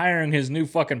fucking hiring his new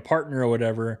fucking partner or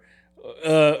whatever,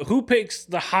 who picks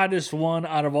the hottest one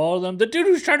out of all of them? The dude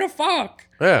who's trying to fuck.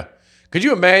 Yeah. Could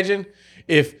you imagine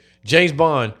if James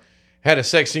Bond had a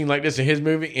sex scene like this in his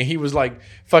movie and he was like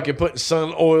fucking putting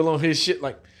sun oil on his shit?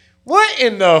 Like, what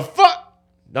in the fuck?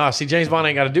 Nah, see, James Bond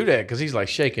ain't got to do that because he's like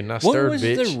shaking, not What stirred, was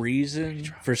bitch. the reason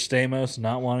for Stamos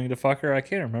not wanting to fuck her? I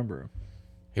can't remember.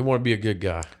 He wanted to be a good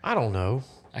guy. I don't know.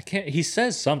 I can't. He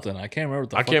says something. I can't remember. What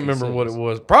the I fuck can't he remember what it says.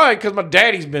 was. Probably because my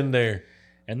daddy's been there.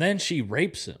 And then she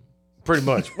rapes him. Pretty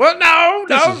much. Well, no.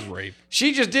 This is rape.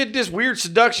 She just did this weird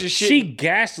seduction shit. She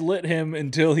gaslit him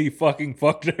until he fucking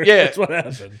fucked her. Yeah. That's what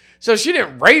happened. So she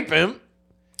didn't rape him.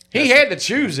 He had to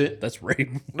choose it. That's rape.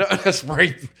 No, that's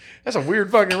rape. That's a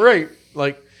weird fucking rape.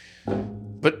 Like,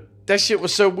 but that shit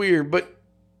was so weird. But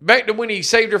back to when he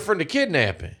saved her from the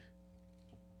kidnapping.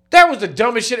 That was the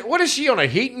dumbest shit. What is she on a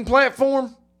heating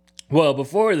platform? Well,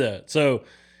 before that, so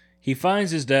he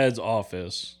finds his dad's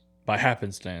office by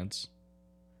happenstance.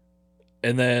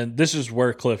 And then this is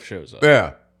where Cliff shows up.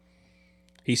 Yeah.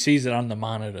 He sees it on the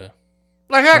monitor.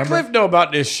 Like, how Remember? Cliff know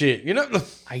about this shit? You know?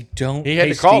 I don't. He had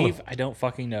hey, to call Steve, him. I don't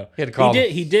fucking know. He had to call him.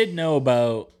 He did know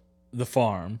about the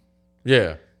farm.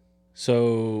 Yeah.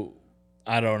 So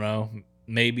I don't know.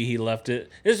 Maybe he left it.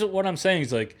 This is what I'm saying.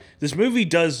 Is like this movie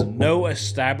does no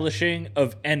establishing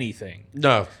of anything.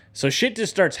 No. So shit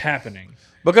just starts happening.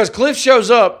 Because Cliff shows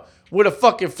up with a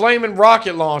fucking flaming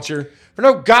rocket launcher for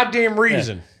no goddamn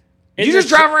reason. It You just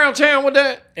just- drive around town with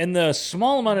that? In the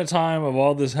small amount of time of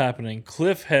all this happening,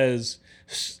 Cliff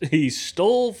he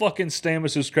stole fucking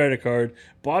Stamos's credit card,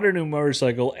 bought a new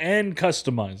motorcycle, and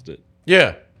customized it,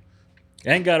 Yeah.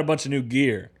 and got a bunch of new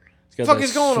gear. He's got Fuck that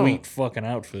is going on? sweet fucking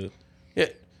outfit. Yeah.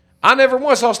 I never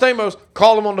once saw Stamos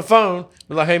call him on the phone.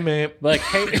 Be like, hey, man, Like,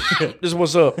 hey, this is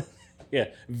what's up. yeah,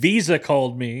 Visa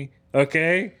called me.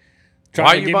 Okay. Why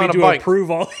Trying you to get buying me a to bike?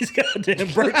 approve all these goddamn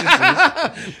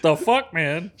purchases. The fuck,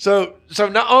 man? So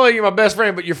not only are you my best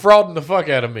friend, but you're frauding the fuck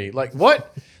out of me. Like,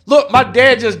 what? Look, my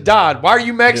dad just died. Why are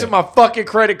you maxing my fucking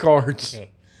credit cards?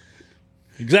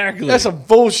 Exactly. That's some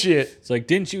bullshit. It's like,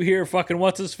 didn't you hear fucking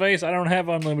what's his face? I don't have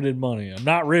unlimited money. I'm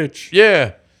not rich.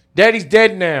 Yeah. Daddy's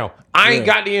dead now. I ain't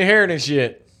Yeah. got the inheritance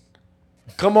yet.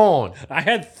 Come on. I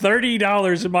had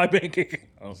 $30 in my bank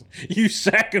account. You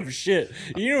sack of shit.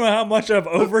 You know how much I've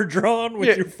overdrawn with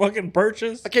Yeah. your fucking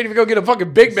purchase? I can't even go get a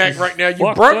fucking Big Mac right now. You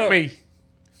Fucked broke up. me.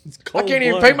 It's I can't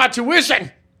even pay cold-blooded. my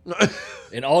tuition.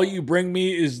 And all you bring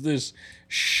me is this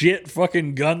shit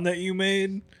fucking gun that you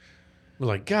made. We're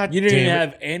like, God You didn't damn it.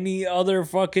 have any other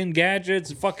fucking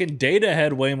gadgets. Fucking Data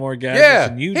had way more gadgets Yeah.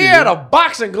 than you He did. had a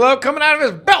boxing glove coming out of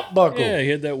his belt buckle. Yeah, he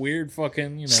had that weird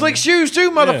fucking, you know. Slick shoes too,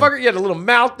 motherfucker. He had a little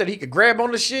mouth that he could grab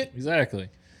on the shit. Exactly.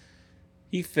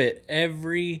 He fit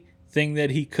everything that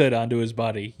he could onto his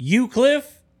body. You,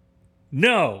 Cliff?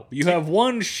 No. You have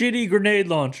one shitty grenade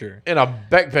launcher. In a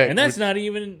backpack. And that's not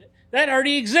even... That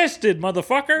already existed,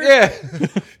 motherfucker. Yeah.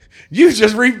 You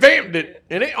just revamped it.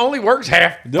 And it only works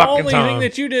half The fucking only time. thing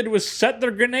that you did was set the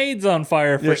grenades on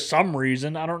fire for Yeah. some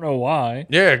reason. I don't know why.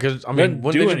 Yeah, because, I mean, Doesn't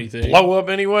wouldn't do they just anything. blow up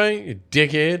anyway? You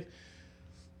dickhead.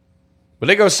 But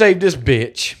they go save this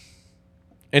bitch.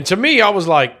 And to me, I was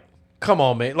like, come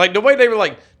on, man. Like, the way they were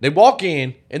like, they walk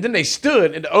in, and then they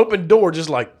stood at the open door just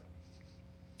like,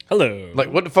 Hello.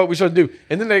 what the fuck we supposed to do?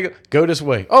 And then they go this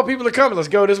way. Oh, people are coming. Let's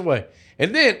go this way.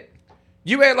 And then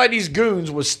you act like these goons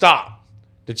would stop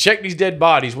to check these dead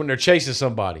bodies when they're chasing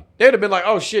somebody. They'd have been like,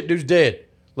 oh, shit, dude's dead.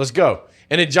 Let's go.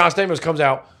 And then John Stamos comes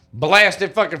out,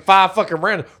 blasted fucking 5 fucking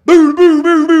rounds. Boo, boo,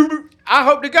 boo, boo, boo. I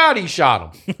hope to God he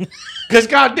shot him. Because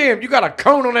goddamn, you got a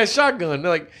cone on that shotgun.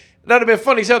 They're like, that'd have been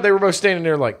funny as hell. They were both standing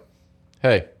there like,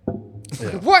 hey.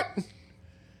 What?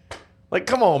 Like,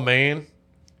 come on, man.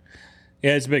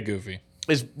 Yeah, it's a bit goofy.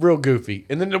 It's real goofy.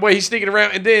 And then the way he's sneaking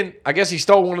around, and then I guess he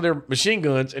stole one of their machine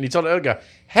guns, and he told the other guy,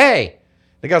 hey.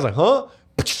 The guy's like, huh?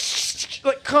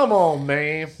 Like, come on,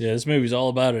 man. Yeah, this movie's all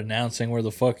about announcing where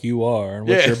the fuck you are and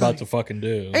what Yeah. you're about to fucking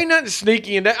do. Ain't nothing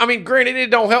sneaky in that. I mean, granted,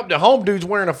 it don't help the home dude's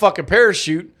wearing a fucking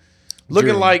parachute,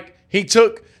 looking True. like he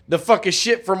took the fucking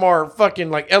shit from our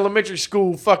fucking, like, elementary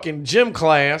school fucking gym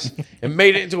class and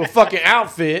made it into a fucking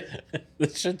outfit.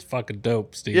 This shit's fucking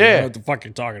dope, Steve. Yeah. I don't know what the fuck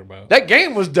you're talking about. That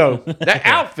game was dope. That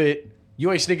outfit,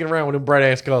 you ain't sneaking around with them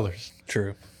bright-ass colors.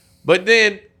 True. But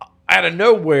then out of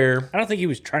nowhere. I don't think he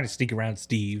was trying to sneak around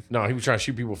Steve. No, he was trying to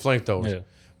shoot people with flamethrowers. Yeah.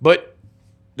 But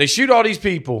they shoot all these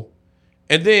people,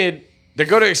 and then they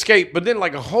go to escape. But then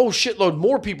like a whole shitload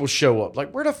more people show up.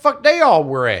 Like where the fuck they all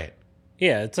were at?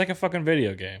 Yeah, it's like a fucking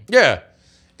video game. Yeah,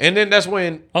 and then that's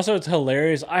when Also, it's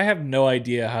hilarious. I have no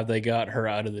idea how they got her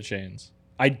out of the chains.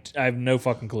 I have no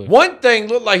fucking clue. one thing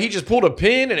looked like he just pulled a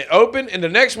pin and it opened, and the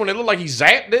next one it looked like he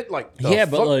zapped it. Like Yeah,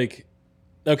 the but fuck? like,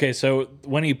 okay, so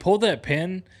when he pulled that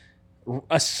pin,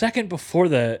 a second before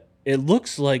that, it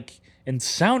looks like and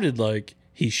sounded like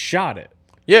he shot it.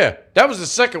 yeah, that was the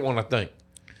second one I think.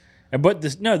 But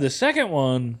the second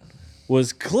one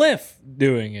was Cliff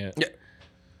doing it. Yeah.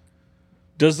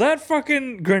 Does that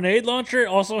fucking grenade launcher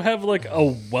also have like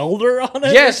a welder on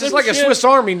it? Yes, or it's some like a shit? Swiss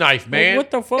Army knife, man.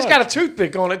 what the fuck? It's got a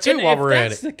toothpick on it too. And while if we're at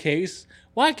that's it, the case,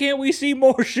 why can't we see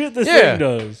more shit this Yeah. thing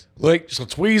does? like some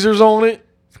tweezers on it.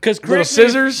 Because Little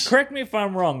scissors? Correct me if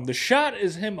I'm wrong. The shot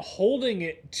is him holding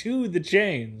it to the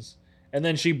chains, and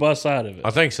then she busts out of it.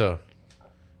 I think so.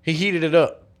 He heated it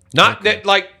up. Not that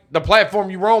like the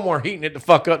platform you were on weren't heating it the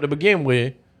fuck up to begin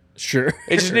with. Sure.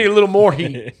 It just needed a little more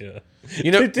heat. Yeah.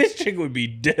 You know? This chick would be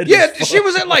dead. Yeah, as fuck. she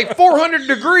was at like 400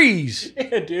 degrees.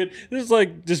 Yeah, dude. This is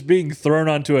like just being thrown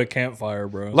onto a campfire,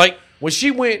 bro. Like when she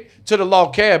went to the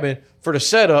log cabin for the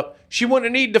setup, she wouldn't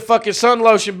have needed the fucking sun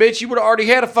lotion, bitch. You would have already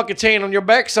had a fucking tan on your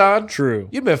backside. True.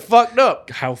 You've been fucked up.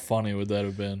 How funny would that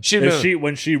have been? She'd If been she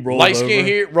when she rolled Light over, skin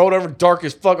here, rolled over, dark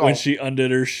as fuck. when Oh, she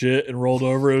undid her shit and rolled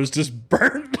over, it was just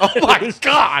burnt. oh my It was-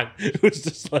 god. It was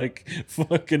just like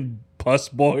fucking pus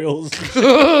boils.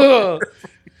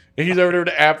 And he's over there with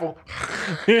the apple.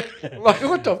 Like,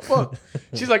 what the fuck?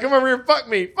 She's like, come over here and fuck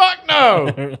me. Fuck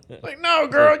no. Like, no,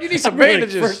 girl, you need some I'm like,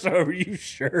 bandages. first off, are you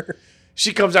sure?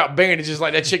 She comes out bandages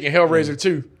like that chicken Hellraiser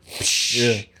too.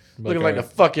 Yeah. Looking like the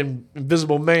fucking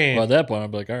invisible man. Well, at that point,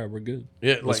 I'd be like, all right, we're good.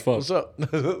 Yeah, let's like, fuck. what's up?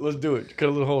 Let's do it. Cut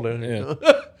a little hole down. Yeah.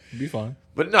 Be fine.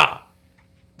 But nah,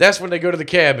 that's when they go to the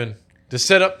cabin to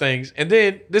set up things. And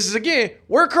then this is again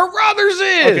where Carruthers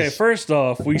is. Okay, first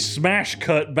off, we smash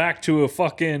cut back to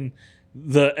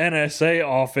the NSA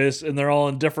office, and they're all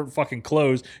in different fucking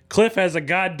clothes. Cliff has a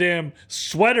goddamn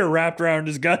sweater wrapped around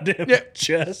his goddamn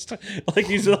chest, like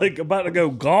he's like about to go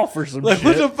golf or some Like, shit.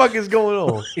 what the fuck is going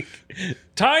on?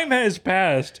 Time has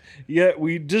passed, yet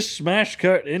we just smash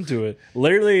cut into it.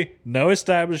 Literally, no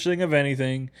establishing of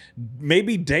anything.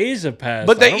 Maybe days have passed.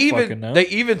 But I don't fucking know. they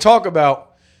even talk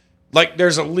about like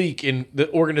there's a leak in the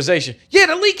organization. Yeah,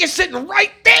 the leak is sitting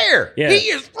right there. Yeah. He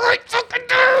is right fucking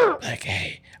there. like,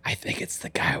 hey, I think it's the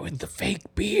guy with the fake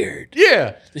beard.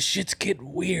 Yeah. The shit's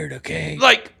getting weird, okay?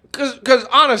 Like, cause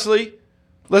honestly,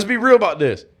 let's be real about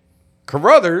this.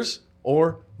 Carruthers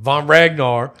or Von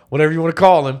Ragnar, whatever you want to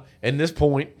call him, at this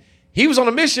point, he was on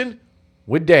a mission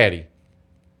with Daddy.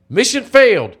 Mission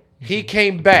failed. He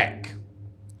came back.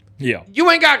 Yeah. You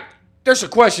ain't got. There's some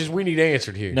questions we need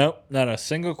answered here. Nope, not a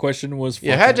single question was.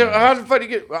 Yeah, fucking how'd the fuck you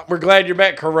get? We're glad you're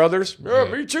back, Carruthers. Yeah,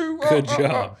 me too. Good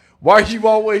job. Why are you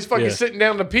always fucking Yeah. sitting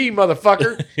down to pee,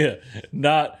 motherfucker? Yeah,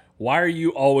 not. Why are you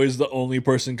always the only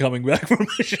person coming back from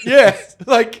mission? Yeah,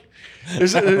 like,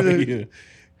 there's, How are you?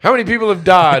 how many people have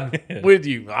died with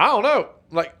you? I don't know.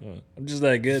 Like, I'm just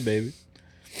that good, baby.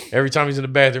 every time he's in the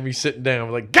bathroom, he's sitting down.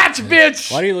 We're like, gotcha,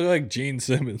 bitch. Why do you look like Gene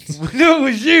Simmons? We knew it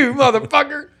was you,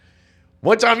 motherfucker.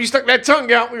 One time you stuck that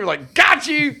tongue out, we were like, got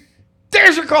you.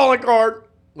 There's your calling card.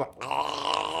 Like,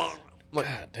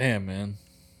 God damn, man.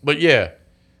 but yeah,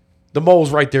 the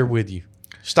mole's right there with you.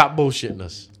 Stop bullshitting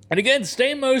us. And again,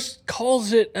 Stamos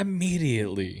calls it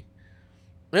immediately.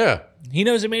 Yeah. He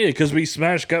knows immediately because we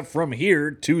smash cut from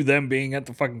here to them being at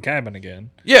the fucking cabin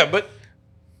again. Yeah, but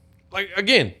like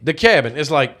again, the cabin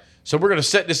is like, so we're gonna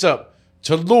set this up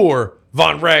to lure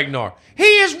Von Ragnar. He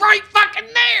is right fucking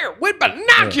there with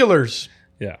binoculars.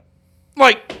 Yeah.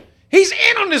 Like, he's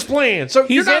in on this plan. So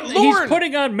He's, you're not luring. he's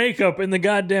putting on makeup in the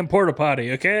goddamn porta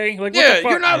potty, okay? Like, what yeah, the fuck?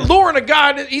 you're not luring a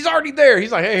guy that he's already there.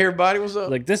 He's like, hey everybody, what's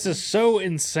up? Like, this is so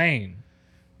insane.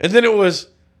 And then it was,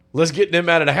 let's get them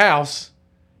out of the house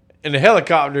in the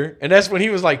helicopter. And that's when he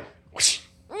was like, whoosh,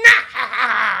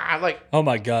 nah, like, Oh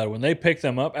my god, when they pick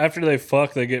them up, after they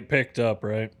fuck, they get picked up,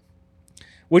 right?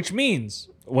 Which means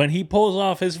when he pulls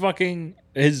off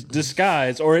his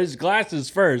disguise or his glasses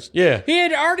first, yeah. he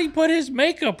had already put his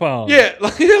makeup on. Yeah,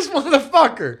 like this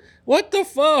motherfucker. What the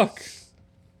fuck?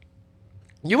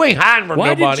 You ain't hiding from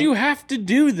Why nobody. did you have to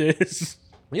do this?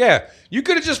 Yeah, you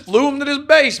could have just flew him to this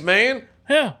base, man.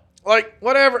 Yeah. Like,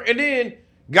 whatever. And then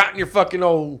got in your fucking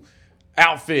old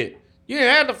outfit. You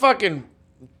didn't have to fucking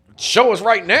show us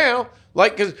right now.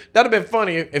 Like, because that'd have been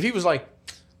funny if he was like,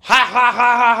 ha, ha,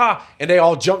 ha, ha, ha. And they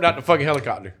all jumped out the fucking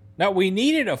helicopter. Now we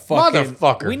needed a fucking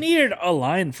Motherfucker. We needed a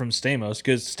line from Stamos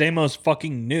because Stamos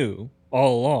fucking knew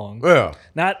all along. Yeah.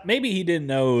 Not maybe he didn't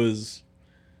know it was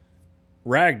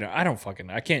Ragnar.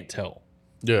 I can't tell.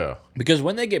 Yeah. Because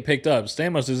when they get picked up,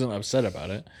 Stamos isn't upset about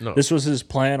it. No. This was his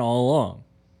plan all along.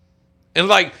 And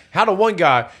like, how the one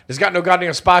guy that's got no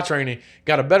goddamn spy training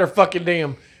got a better fucking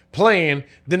damn plan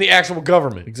than the actual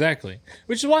government? Exactly.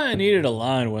 Which is why I needed a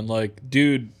line when, like,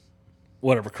 dude,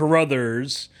 whatever,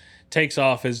 Carruthers takes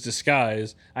off his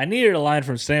disguise. I needed a line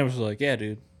from Stamos was like, yeah,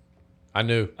 dude, I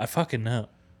knew. I fucking know.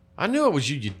 I knew it was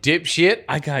you, you dipshit.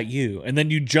 I got you. And then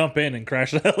you jump in and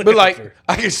crash the helicopter. But like,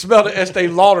 I can smell the Estee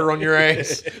Lauder on your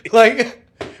ass. Like,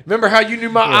 remember how you knew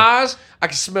my eyes? I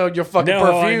can smell your fucking know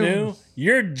how I perfume. knew?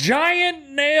 Your giant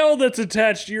nail that's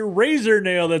attached to your razor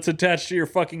nail that's attached to your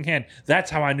fucking hand. That's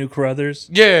how I knew Carruthers.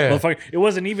 Yeah. Motherfucker, it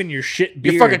wasn't even your shit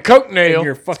beard. Your fucking coat and nail.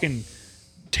 your fucking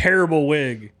terrible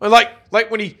wig.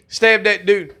 Like when he stabbed that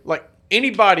dude, like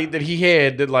anybody that he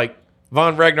had that like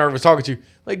Von Ragnar was talking to,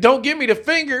 like, don't give me the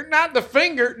finger, not the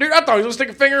finger. Dude, I thought he was gonna stick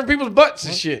a finger in people's butts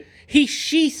and shit. He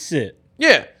sheaths it,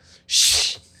 Yeah.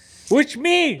 Shh. which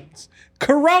means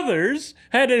Carruthers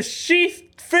had a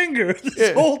sheathed finger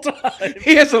this whole time.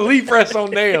 He has a leaf rest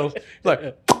on nails.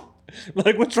 Like,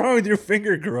 Like, what's wrong with your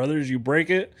finger, Carruthers? You break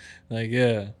it? Like,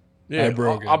 yeah. yeah, I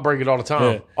broke it. I'll break it all the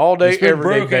time. Yeah. All day, It's been every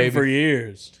day, broken baby. for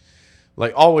years.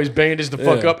 Like always bandage the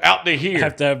fuck Yeah. up out to I here.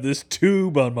 have to have this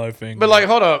tube on my finger. But like,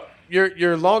 hold up.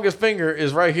 Your longest finger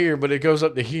is right here, but it goes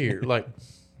up to here. Like,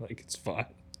 it's fine.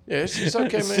 yeah, it's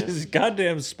okay, man. These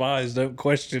goddamn spies don't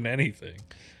question anything.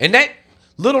 And that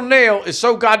little nail is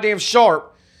so goddamn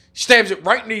sharp, stabs it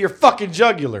right into your fucking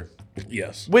jugular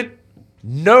Yes. with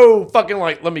no fucking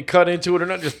like, let me cut into it or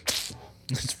not. Just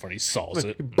It's funny. He saws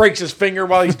it. breaks his finger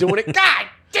while he's doing it. God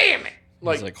damn it!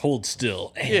 He's like, hold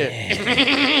still.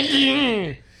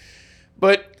 Yeah.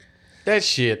 But that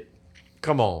shit,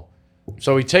 come on.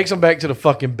 So he takes him back to the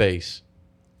fucking base.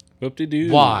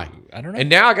 Whoop-de-doo. Why? I don't know. And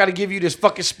now I got to give you this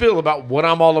fucking spill about what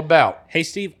I'm all about. Hey,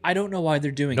 Steve, I don't know why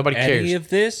they're doing Nobody any cares. of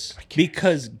this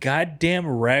because goddamn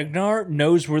Ragnar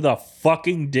knows where the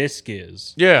fucking disc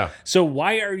is. Yeah. So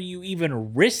why are you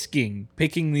even risking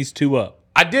picking these two up?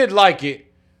 I did like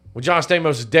it when John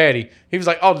Stamos' daddy, he was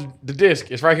like, oh, the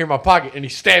disc is right here in my pocket. And he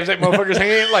stabs that motherfucker's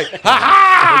hand like, ha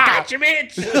ha! Gotcha,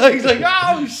 bitch. He's like,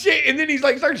 oh, shit. And then he's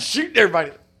like, starts shooting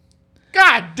everybody.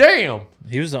 God damn.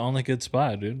 He was the only good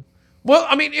spy, dude. Well,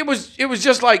 I mean, it was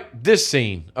just like this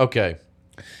scene. Okay.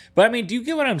 But I mean, do you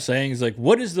get what I'm saying? Is like,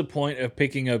 what is the point of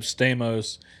picking up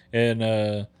Stamos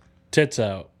and Tits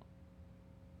Out?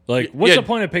 Like, what's Yeah, the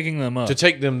point of picking them up? to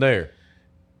take them there.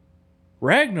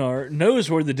 Ragnar knows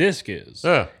where the disc is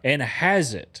Yeah. and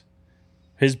has it.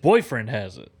 His boyfriend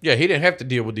has it. Yeah, he didn't have to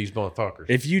deal with these motherfuckers.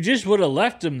 If you just would have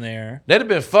left him there, They'd have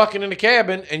been fucking in the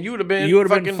cabin, and you would have been you would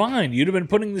have fucking, been fine. You'd have been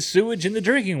putting the sewage in the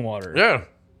drinking water. Yeah.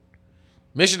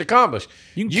 Mission accomplished.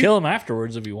 You can kill him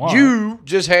afterwards if you want. You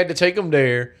just had to take them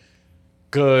there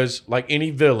because, like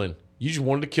any villain, you just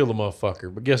wanted to kill the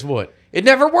motherfucker. But guess what? It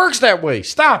never works that way.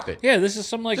 Stop it. Yeah, this is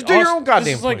some like Just do your own goddamn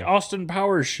this is like thing. Austin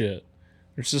Powers shit.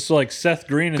 It's just like Seth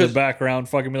Green in the 'Cause- background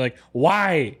fucking be like,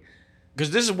 why?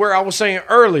 Because this is where I was saying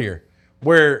earlier,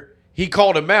 where he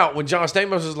called him out when John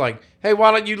Stamos was like, hey,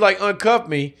 why don't you like uncuff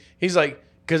me? He's like,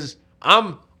 because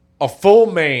I'm a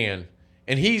full man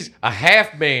and he's a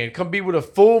half man. Come be with a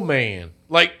full man.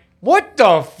 Like, what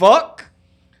the fuck?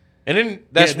 And then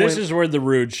that's This when, is where the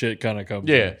rude shit kind of comes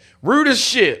in. yeah, rude as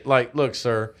shit. Like, look,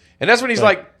 sir. And that's when he's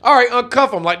like, all right,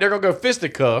 uncuff him. Like, they're going to go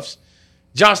fisticuffs.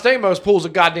 John Stamos pulls a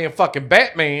goddamn fucking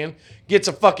Batman, gets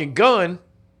a fucking gun.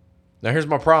 Now, here's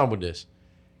my problem with this.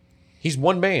 He's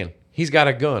one man. He's got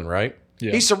a gun, right?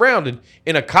 Yeah. He's surrounded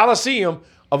in a coliseum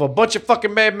of a bunch of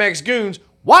fucking Mad Max goons.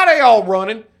 Why they all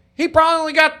running? He probably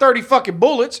only got 30 fucking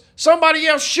bullets. Somebody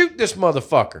else shoot this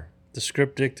motherfucker. The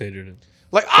script dictated it.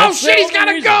 Like, oh That's the shit, he's only got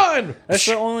a reason. gun. That's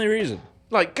the only reason.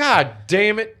 Like, god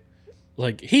damn it.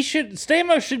 Like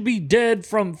Stamos should be dead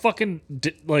from fucking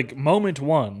like moment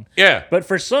one. Yeah. But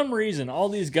for some reason, all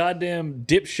these goddamn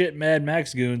dipshit Mad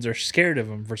Max goons are scared of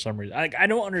him for some reason. I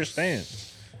don't understand.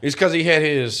 It's because he had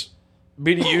his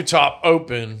BDU top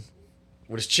open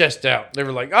with his chest out. They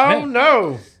were like, oh Man.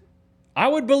 no. I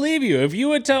would believe you if you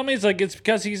would tell me it's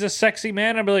because he's a sexy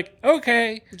man. I'd be like,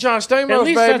 okay, John Stamos, at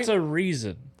least baby. that's a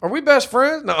reason. Are we best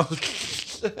friends? No.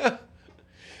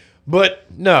 But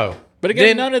no. But again,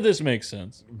 Then none of this makes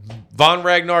sense. Von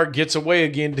Ragnar gets away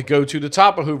again to go to the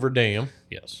top of Hoover Dam,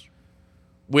 Yes.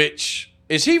 which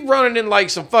is he running in like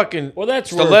some fucking Well,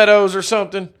 that's where- stilettos or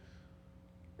something?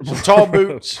 Some tall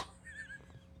boots.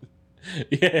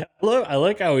 Yeah, I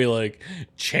like how he like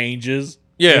changes.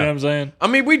 Yeah. You know what I'm saying? I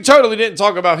mean, we totally didn't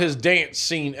talk about his dance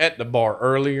scene at the bar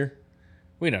earlier.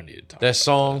 We don't need to talk That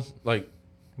song, like,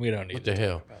 We don't need what to the talk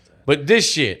hell? about that. But this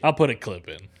shit, I'll put a clip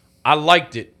in. I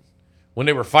liked it when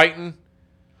they were fighting.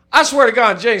 I swear to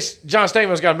God, John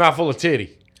Stamos got a mouthful of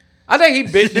titty. I think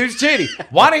he bit dude's titty.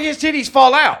 Why did his titties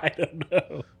fall out? I don't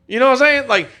know. You know what I'm saying?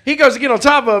 Like, he goes to get on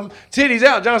top of him, titties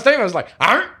out. John Stamos is like,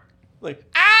 ah! Like,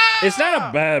 ah! It's not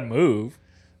a bad move.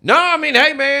 No, I mean,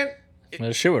 hey, man,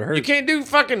 That shit would hurt. you can't do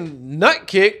fucking nut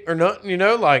kick or nothing, you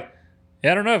know? Like,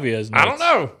 Yeah, I don't know if he has nuts. I don't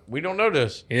know. We don't know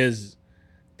this. His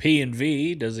P and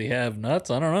V, does he have nuts?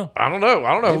 I don't know. I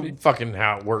don't know Maybe. fucking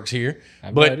how it works here. I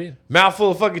have no But idea.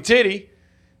 mouthful of fucking titty,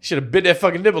 should have bit that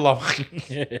fucking nipple off.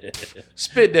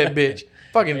 Spit that bitch.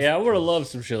 Fucking Yeah, I would have loved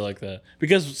some shit like that.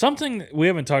 Because something, we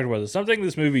haven't talked about this, something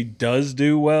this movie does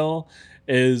do well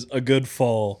is a good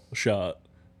fall shot.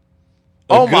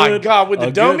 Oh my God, with the a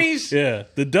good- dummies? Yeah,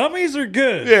 the dummies are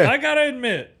good. Yeah. I gotta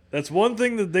admit, that's one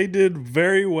thing that they did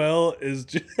very well. Is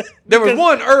just, There was because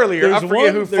one earlier. I there's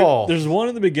forget who there- fall. There's one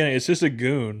in the beginning. It's just a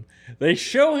goon. They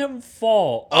show him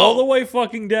fall all the way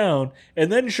fucking down, and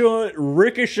then show it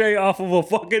ricochet off of a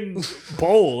fucking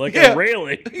pole, like Yeah. a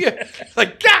railing. Yeah.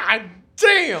 Like, God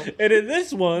damn. And in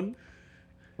this one,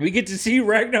 we get to see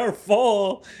Ragnar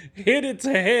fall, hit its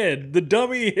head. The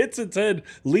dummy hits its head,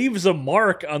 leaves a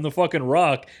mark on the fucking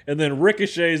rock, and then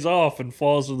ricochets off and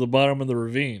falls to the bottom of the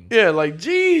ravine. Yeah, like,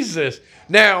 Jesus.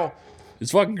 Now,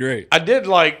 It's fucking great. I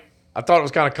thought it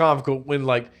was kind of comical when,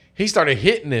 like, he started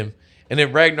hitting him, and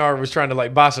then Ragnar was trying to,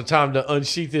 like, buy some time to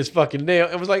unsheath his fucking nail,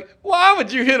 and was like, why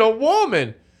would you hit a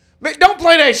woman? Man, don't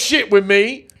play that shit with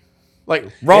me.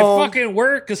 Like, wrong. It fucking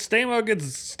worked because Stamo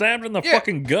gets stabbed in the Yeah.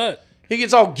 fucking gut. He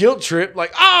gets all guilt tripped,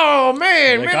 like, oh,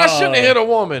 man, Like, man, I shouldn't have hit a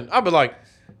woman. I'd be like,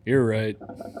 You're right.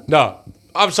 no,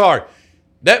 I'm sorry.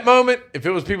 That moment, if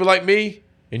it was people like me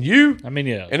and you, I mean,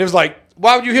 yeah. and it was like,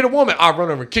 why would you hit a woman? I'd run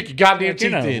over and kick your goddamn You're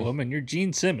teeth not a in. woman. You're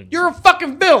Gene Simmons. You're a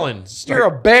fucking villain. You're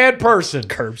a bad person.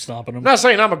 curb stomping him. I'm not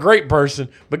saying I'm a great person,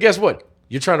 but guess what?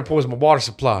 You're trying to poison my water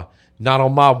supply. Not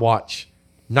on my watch.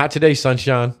 Not today,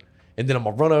 sunshine. And then I'm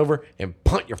going to run over and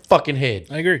punt your fucking head.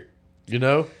 I agree. You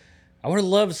know? I would have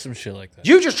loved some shit like that.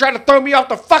 You just tried to throw me off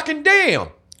the fucking dam.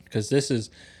 Because this is,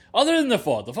 other than the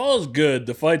fall is good.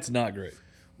 The fight's not great.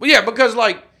 Well, yeah, because,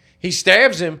 like, he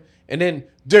stabs him, and then,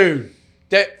 dude,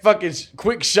 that fucking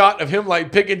quick shot of him,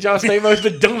 like, picking John Stamos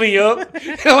the dummy up,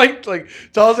 and, like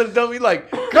tossing the dummy, like,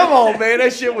 come on, man,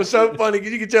 that shit was so funny,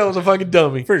 because you could tell it was a fucking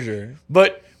dummy. For sure.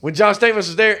 But when John Stamos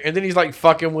is there, and then he's, like,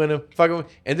 fucking with him,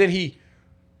 and then he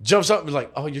jumps up and is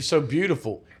like, oh, you're so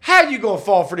beautiful. How you gonna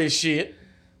fall for this shit?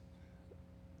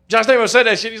 John Stamos said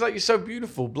that shit. He's like, you're so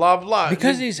beautiful, blah, blah.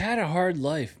 Because And he's had a hard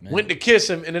life, man. then went to kiss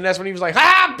him, and then that's when he was like,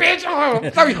 ah, bitch, oh,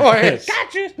 throw your ass.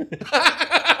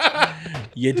 Gotcha.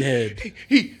 You did.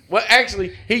 He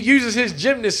uses his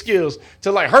gymnast skills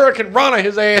to like Hurricane Rana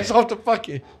his ass off the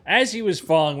fucking. As he was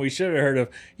falling, we should have heard of,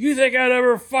 you think I'd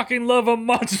ever fucking love a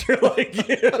monster like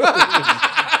you?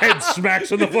 Head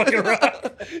smacks on the fucking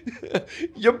rock.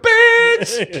 You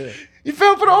bitch! You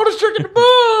fell for the oldest trick in the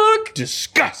book.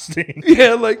 Disgusting.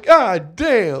 Yeah, like god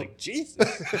damn. Jesus.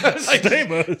 Like,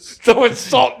 Stamos. throwing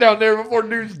salt down there before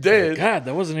dude's dead. God,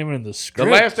 that wasn't even in the The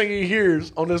script. last thing he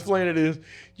hears on this planet is,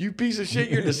 "You piece of shit,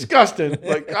 you're disgusting."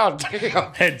 Like god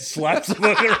damn. Head slaps the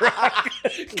fucking rock.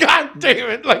 God damn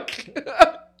it! Like,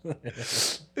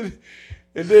 and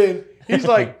then he's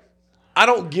like, "I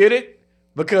don't get it,"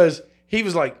 because he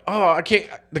was like, "Oh, I can't.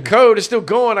 The code is still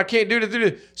going. I can't do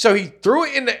this." So he threw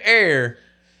it in the air,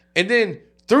 and then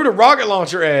threw the rocket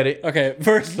launcher at it, Okay,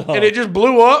 first off. and it just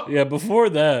blew up. Yeah, before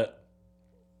that,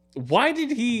 why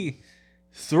did he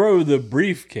throw the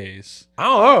briefcase? I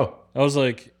don't know. I was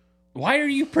like, why are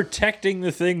you protecting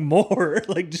the thing more?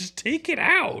 Like, just take it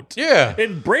out Yeah,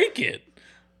 and break it.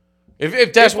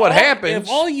 if that's what all- happens, If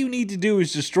all you need to do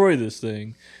is destroy this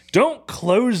thing, don't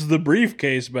close the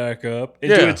briefcase back up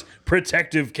into Yeah. its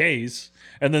protective case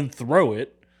and then throw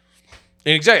it.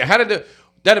 and exactly how did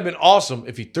that'd have been awesome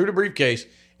if he threw the briefcase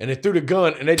and they threw the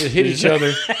gun and they just hit each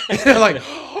other. And they're like,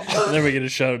 And then we get a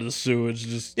shot of the sewage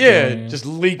just yeah, just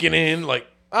leaking in. Like,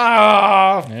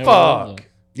 ah, Yeah, fuck. well,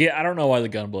 yeah, I don't know why the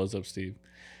gun blows up, Steve.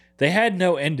 They had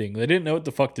no ending. They didn't know what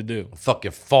the fuck to do.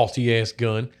 Fucking faulty ass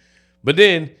gun. But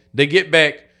then they get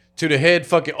back to the head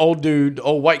fucking old dude, the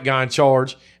old white guy in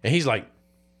charge, and he's like,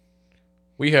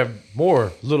 "We have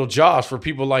more little jobs for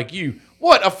people like you."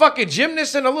 What, a fucking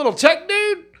gymnast and a little tech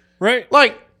dude? Right?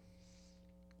 Like,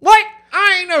 what?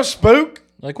 I ain't no spook.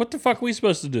 Like, what the fuck are we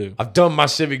supposed to do? I've done my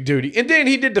civic duty. And then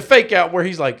he did the fake out where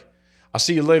he's like, "I'll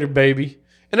see you later, baby."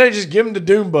 And then they just give him the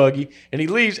doom buggy, and he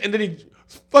leaves, and then he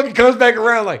fucking comes back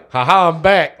around like, "Haha, I'm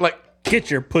back." Like,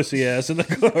 Get your pussy ass in the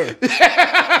car.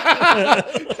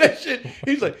 That shit.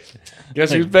 He's like,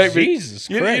 guess who's back? Jesus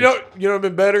you Christ. know, you know, it'd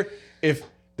been better if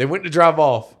they went to drive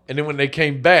off, and then when they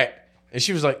came back, and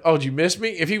she was like, "Oh, did you miss me?"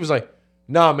 If he was like,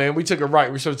 "Nah, man, we took a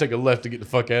right. We're supposed to take a left to get the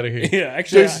fuck out of here." Yeah,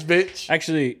 actually, Deuces, bitch.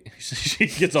 Actually, she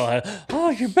gets all, oh,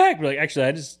 you're back. We're like, actually,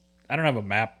 I don't have a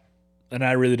map, and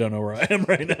I really don't know where I am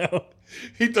right now.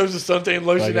 He throws the suntan Do I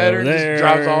lotion go at her and there? just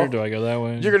drives off. Do I go that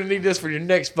way? You're gonna need this for your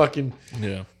next fucking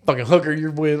Yeah. hooker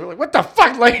you're with. We're like, what the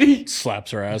fuck, lady?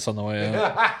 Slaps her ass on the way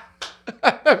out.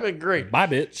 That'd been great. Bye,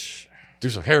 bitch. Do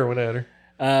some heroin at her.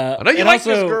 I know you like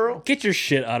this girl. Get your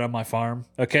shit out of my farm,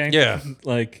 okay? Yeah.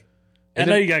 Like, I And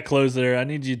know then- you got clothes there. I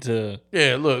need you to.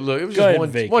 Yeah, look. It was Go ahead just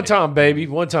and vacate one it. time, baby.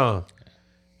 One time.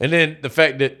 And then the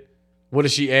fact that, what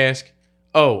does she ask?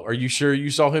 Oh, are you sure you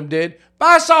saw him dead? But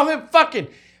I saw him fucking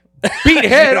beat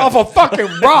head off a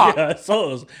fucking rock. Yeah, I saw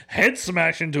his head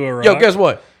smash into a rock. Yo, guess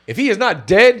what? If he is not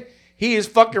dead, he is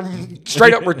fucking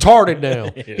straight up retarded now.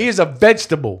 He is a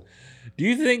vegetable. Do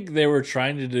you think they were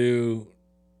trying to do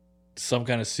some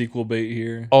kind of sequel bait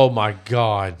here? Oh my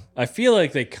God. I feel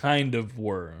like they kind of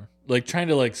were. Like, trying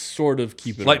to, like, sort of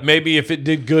keep it Like up. maybe if it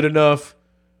did good enough,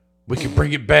 we could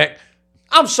bring it back.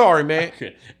 I'm sorry, man.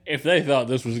 If they thought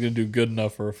this was going to do good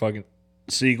enough for a fucking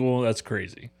sequel, that's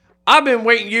crazy. I've been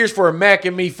waiting years for a Mac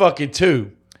and Me fucking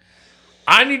 2.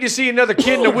 I need to see another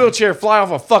kid in a wheelchair fly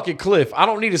off a fucking cliff. I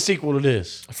don't need a sequel to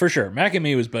this. For sure. Mac and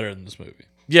Me was better than this movie.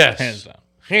 Yes. Hands down.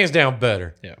 Hands down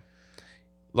better. Yeah.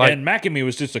 Like, And Mac and Me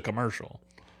was just a commercial.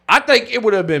 I think it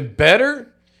would have been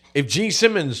better if Gene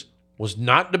Simmons was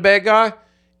not the bad guy.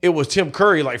 It was Tim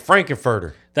Curry like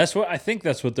Frankenfurter. I think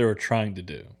that's what they were trying to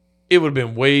do. It would have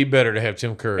been way better to have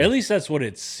Tim Curry. At least that's what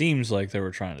it seems like they were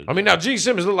trying to do. I mean, now Gene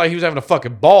Simmons looked like he was having a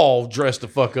fucking ball dressed the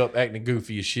fuck up, acting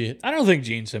goofy as shit. I don't think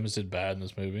Gene Simmons did bad in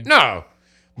this movie. No.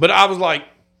 But I was like,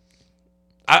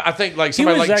 I think like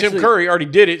somebody was like Tim actually- Curry already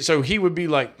did it, so he would be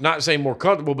like, not saying more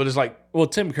comfortable, but it's like, Well,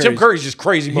 Tim Curry's just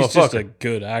crazy he's just a motherfucker.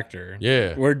 good actor.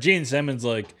 Yeah. Where Gene Simmons,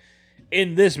 like,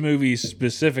 in this movie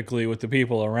specifically with the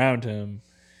people around him,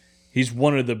 he's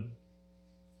one of the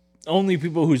only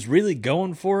people who's really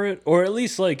going for it. Or at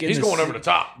least, like, He's going over the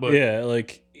top. But Yeah,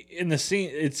 like, in the scene,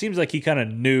 it seems like he kind of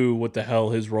knew what the hell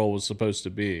his role was supposed to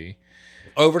be.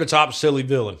 over the top, silly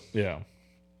villain. Yeah.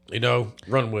 You know,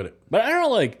 run with it. But I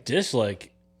don't, like, dislike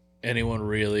anyone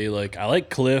really. Like, I like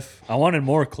Cliff. I wanted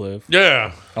more Cliff.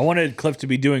 Yeah. I wanted Cliff to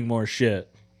be doing more shit.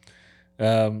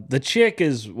 The chick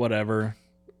is whatever.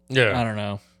 Yeah. I don't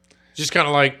know. Just kind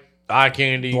of like eye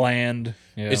candy. Bland.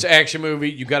 Yeah. It's an action movie.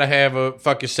 You got to have a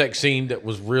fucking sex scene that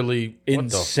was really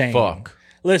Insane. What the fuck?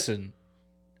 Listen,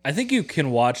 I think you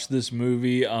can watch this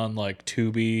movie on like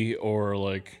Tubi or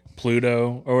like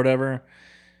Pluto or whatever.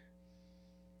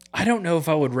 I don't know if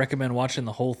I would recommend watching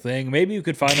the whole thing. Maybe you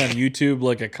could find on YouTube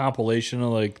like a compilation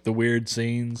of like the weird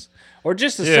scenes or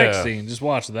just a sex Yeah. scene. Just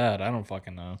watch that. I don't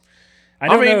fucking know. I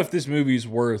don't mean- know if this movie's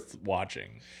worth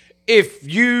watching. If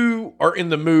you are in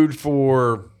the mood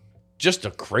for just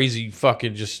a crazy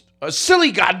fucking, just a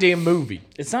silly goddamn movie.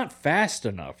 It's not fast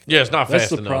enough. Yeah, it's not That's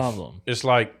fast the enough. problem. It's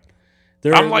like,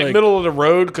 They're I'm like middle of the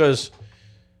road because,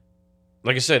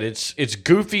 like I said, it's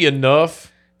goofy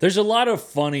enough. There's a lot of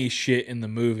funny shit in the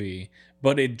movie,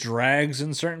 but it drags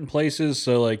in certain places,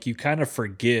 so like you kind of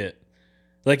forget.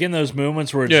 Like in those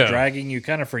moments where it's Yeah. dragging, you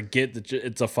kind of forget that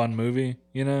it's a fun movie,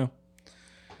 you know?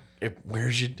 It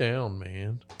wears you down,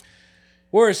 man.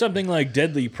 Or something like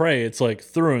Deadly Prey, it's like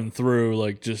through and through,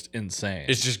 like just insane.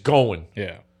 It's just going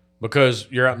yeah. because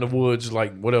you're out in the woods.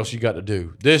 Like, what else you got to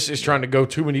do? This is trying to go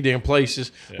too many damn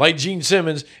places. Like Gene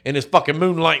Simmons and his fucking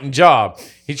moonlighting job.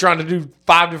 He's trying to do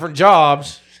 5 different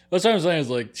jobs. That's what I'm saying is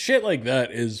like shit like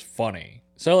that is funny.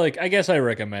 So like I guess I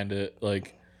recommend it.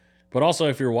 Like, but also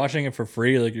if you're watching it for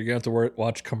free, like you're gonna have to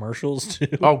watch commercials too.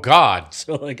 Oh God,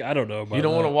 So like I don't know about you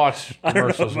don't want to watch I don't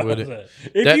know commercials about with it. that.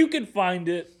 If That- you can find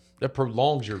it, That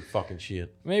prolongs your fucking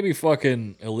shit. maybe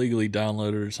fucking illegally download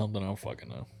it or something. I don't fucking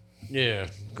know. Yeah,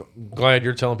 glad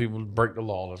you're telling people to break the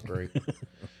law. That's great.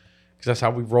 Because that's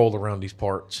how we roll around these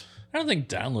parts. I don't think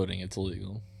downloading it's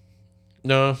illegal.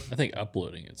 No, I think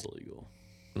uploading it's illegal.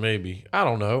 maybe. I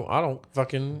don't know. I don't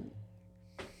fucking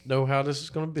know how this is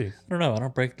going to be. I don't know. I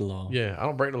don't break the law. Yeah, I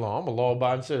don't break the law. I'm a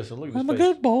law-abiding citizen. Look at this I'm a face.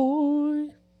 good boy.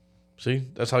 See,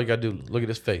 that's how you got to do. Look at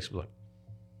his face. Be like,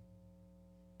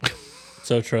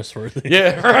 So trustworthy.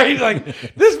 yeah, right. Like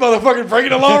this motherfucker's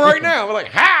breaking the law right now. We're like,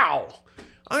 how?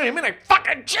 I am in a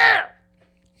fucking chair.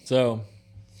 So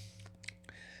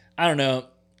I don't know.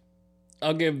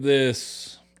 I'll give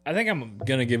this. I think I'm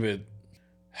gonna give it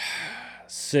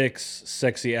 6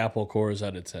 sexy apple cores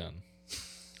out of 10.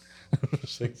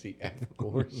 Sexy apple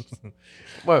course.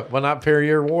 What? Well, not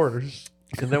Perrier Waters.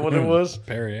 Isn't that what it was?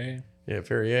 Perrier. Yeah,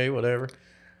 Perrier, whatever.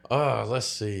 Let's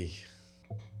see.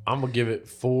 I'm gonna give it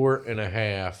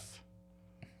 4.5.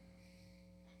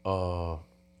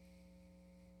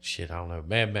 Shit, I don't know.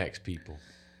 Mad Max people.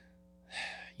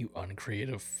 You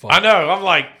uncreative fuck. I know. I'm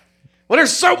like, well,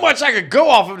 there's so much I could go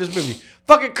off of this movie.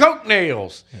 Fucking coke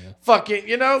nails. Yeah. Fucking,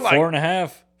 like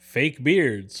 4.5 fake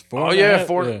beards.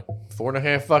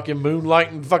 4.5 fucking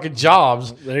moonlighting fucking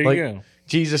jobs. There you go.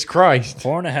 Jesus Christ.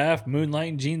 4.5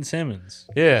 moonlighting Gene Simmons.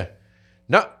 Yeah.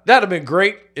 No, that'd have been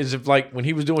great. Is if when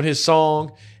he was doing his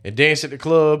song and dance at the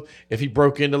club, if he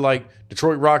broke into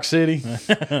Detroit Rock City,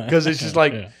 because it's just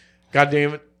God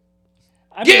damn it.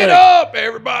 Get up,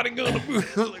 everybody gonna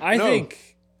move.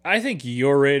 I think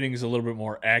your rating is a little bit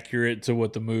more accurate to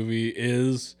what the movie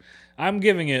is. I'm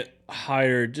giving it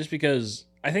higher just because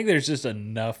I think there's just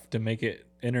enough to make it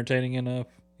entertaining enough.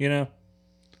 Does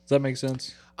that make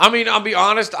sense? I mean, I'll be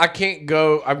honest. I can't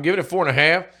go. I'm giving it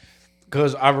 4.5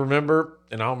 because I remember,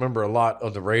 and I don't remember a lot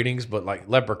of the ratings, but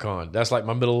Leprechaun, that's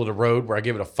my middle of the road where I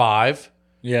give it a 5.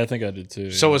 Yeah, I think I did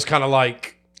too. So it's kind of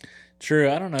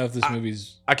true. I don't know if this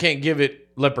movie's. I can't give it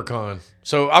Leprechaun,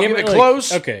 so I'll give it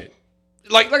close. Okay.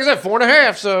 Like I said,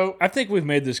 4.5. So I think we've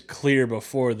made this clear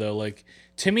before, though.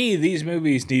 To me, these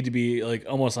movies need to be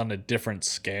almost on a different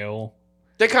scale.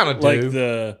 They kind of do.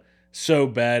 The so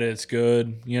bad it's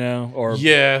good, or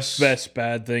yes, best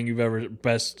bad thing you've ever,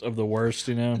 best of the worst,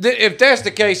 If that's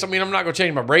the case, I mean, I'm not gonna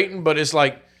change my rating, but it's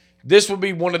this would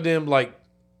be one of them. I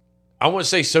wouldn't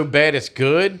say so bad it's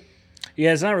good.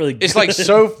 Yeah, it's not really good. It's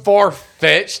so far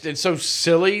fetched and so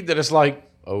silly that it's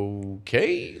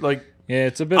okay. Yeah,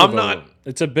 it's a bit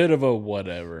it's a bit of a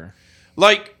whatever.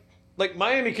 Like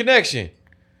Miami Connection.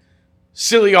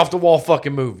 Silly off the wall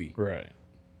fucking movie. Right.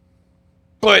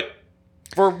 But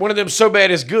for one of them so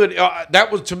bad it's good,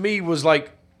 that was to me was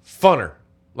funner.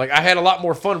 I had a lot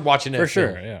more fun watching that for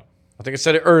film. sure, yeah. I think I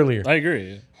said it earlier. I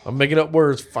agree. I'm making up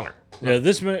words, funner.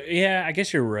 Yeah, I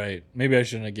guess you're right. Maybe I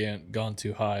shouldn't have gone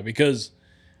too high because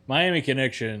Miami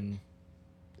Connection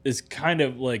is kind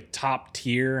of top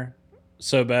tier,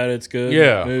 so bad it's good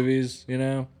movies,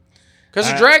 Because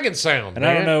the Dragon Sound, and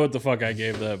man. I don't know what the fuck I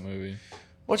gave that movie.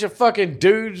 Bunch of fucking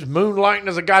dudes moonlighting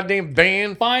as a goddamn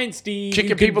band. Fine, Steve.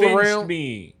 Kicking people around.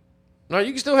 Me. No,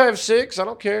 you can still have 6. I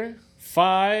don't care.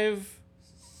 5.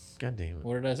 God damn it.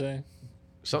 What did I say?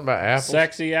 Something about apples.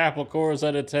 Sexy apple cores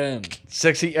out of 10.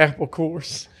 Sexy apple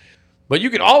cores. But you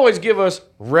can always give us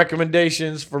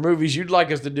recommendations for movies you'd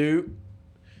like us to do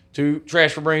to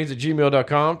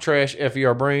trashforbrains@gmail.com,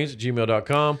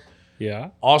 trashferbrains@gmail.com. Yeah.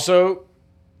 Also,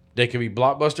 they could be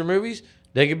blockbuster movies.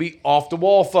 They could be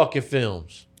off-the-wall fucking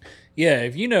films. Yeah,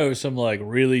 if you know some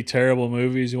really terrible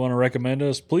movies you want to recommend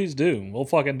us, please do. We'll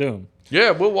fucking do them.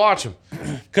 Yeah, we'll watch them.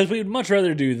 Because we'd much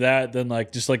rather do that than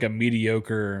just a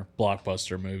mediocre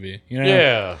blockbuster movie.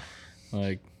 Yeah.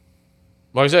 Like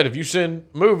I said, if you send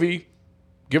movie,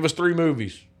 give us 3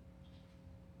 movies.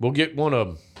 We'll get one of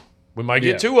them. We might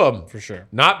get 2 of them. For sure.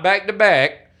 Not back to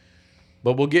back,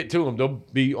 but we'll get to them. They'll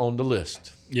be on the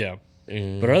list. Yeah.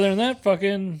 But other than that,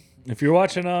 if you're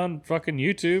watching on fucking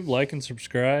YouTube, like and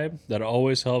subscribe. That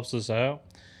always helps us out.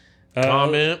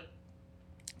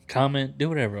 Comment, do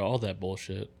whatever, all that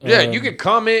bullshit. Yeah, you can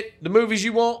comment the movies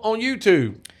you want on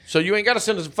YouTube. So you ain't got to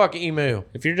send us a fucking email.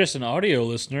 If you're just an audio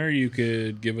listener, you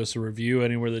could give us a review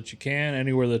anywhere that you can,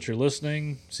 anywhere that you're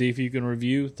listening. See if you can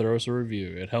review, throw us a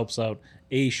review. It helps out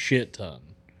a shit ton.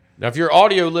 Now, if you're an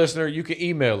audio listener, you can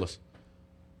email us.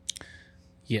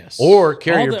 Yes. Or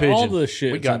carrier pigeon. All the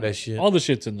shit. We got that shit. All the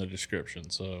shit's in the description,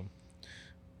 so,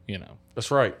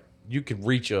 That's right. You can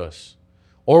reach us.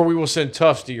 Or we will send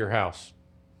Tufts to your house.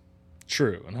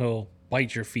 True, and he'll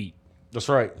bite your feet. That's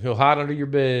right. He'll hide under your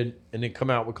bed and then come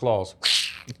out with claws.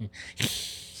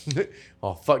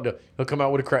 Oh, fuck no. He'll come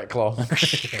out with a crack claw.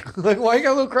 Why you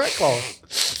got a little crack claw?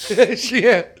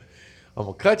 Shit. I'm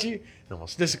going to cut you and I'm going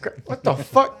to sniff a crack. What the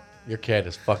fuck? Your cat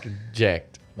is fucking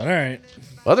jacked. All right.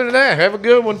 Other than that, have a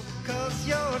good one. 'Cause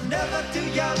you're never too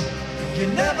young.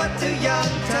 You're never too young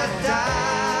to die.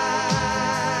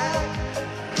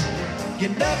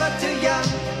 You're never too young.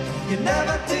 You're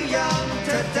never too young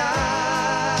to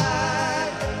die.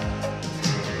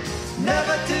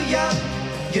 Never too young.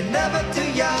 You're never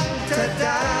too young to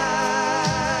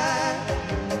die.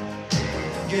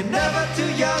 You're never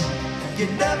too young.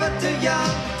 You're never too young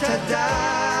to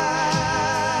die.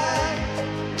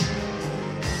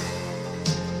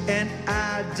 And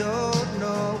I don't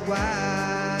know why.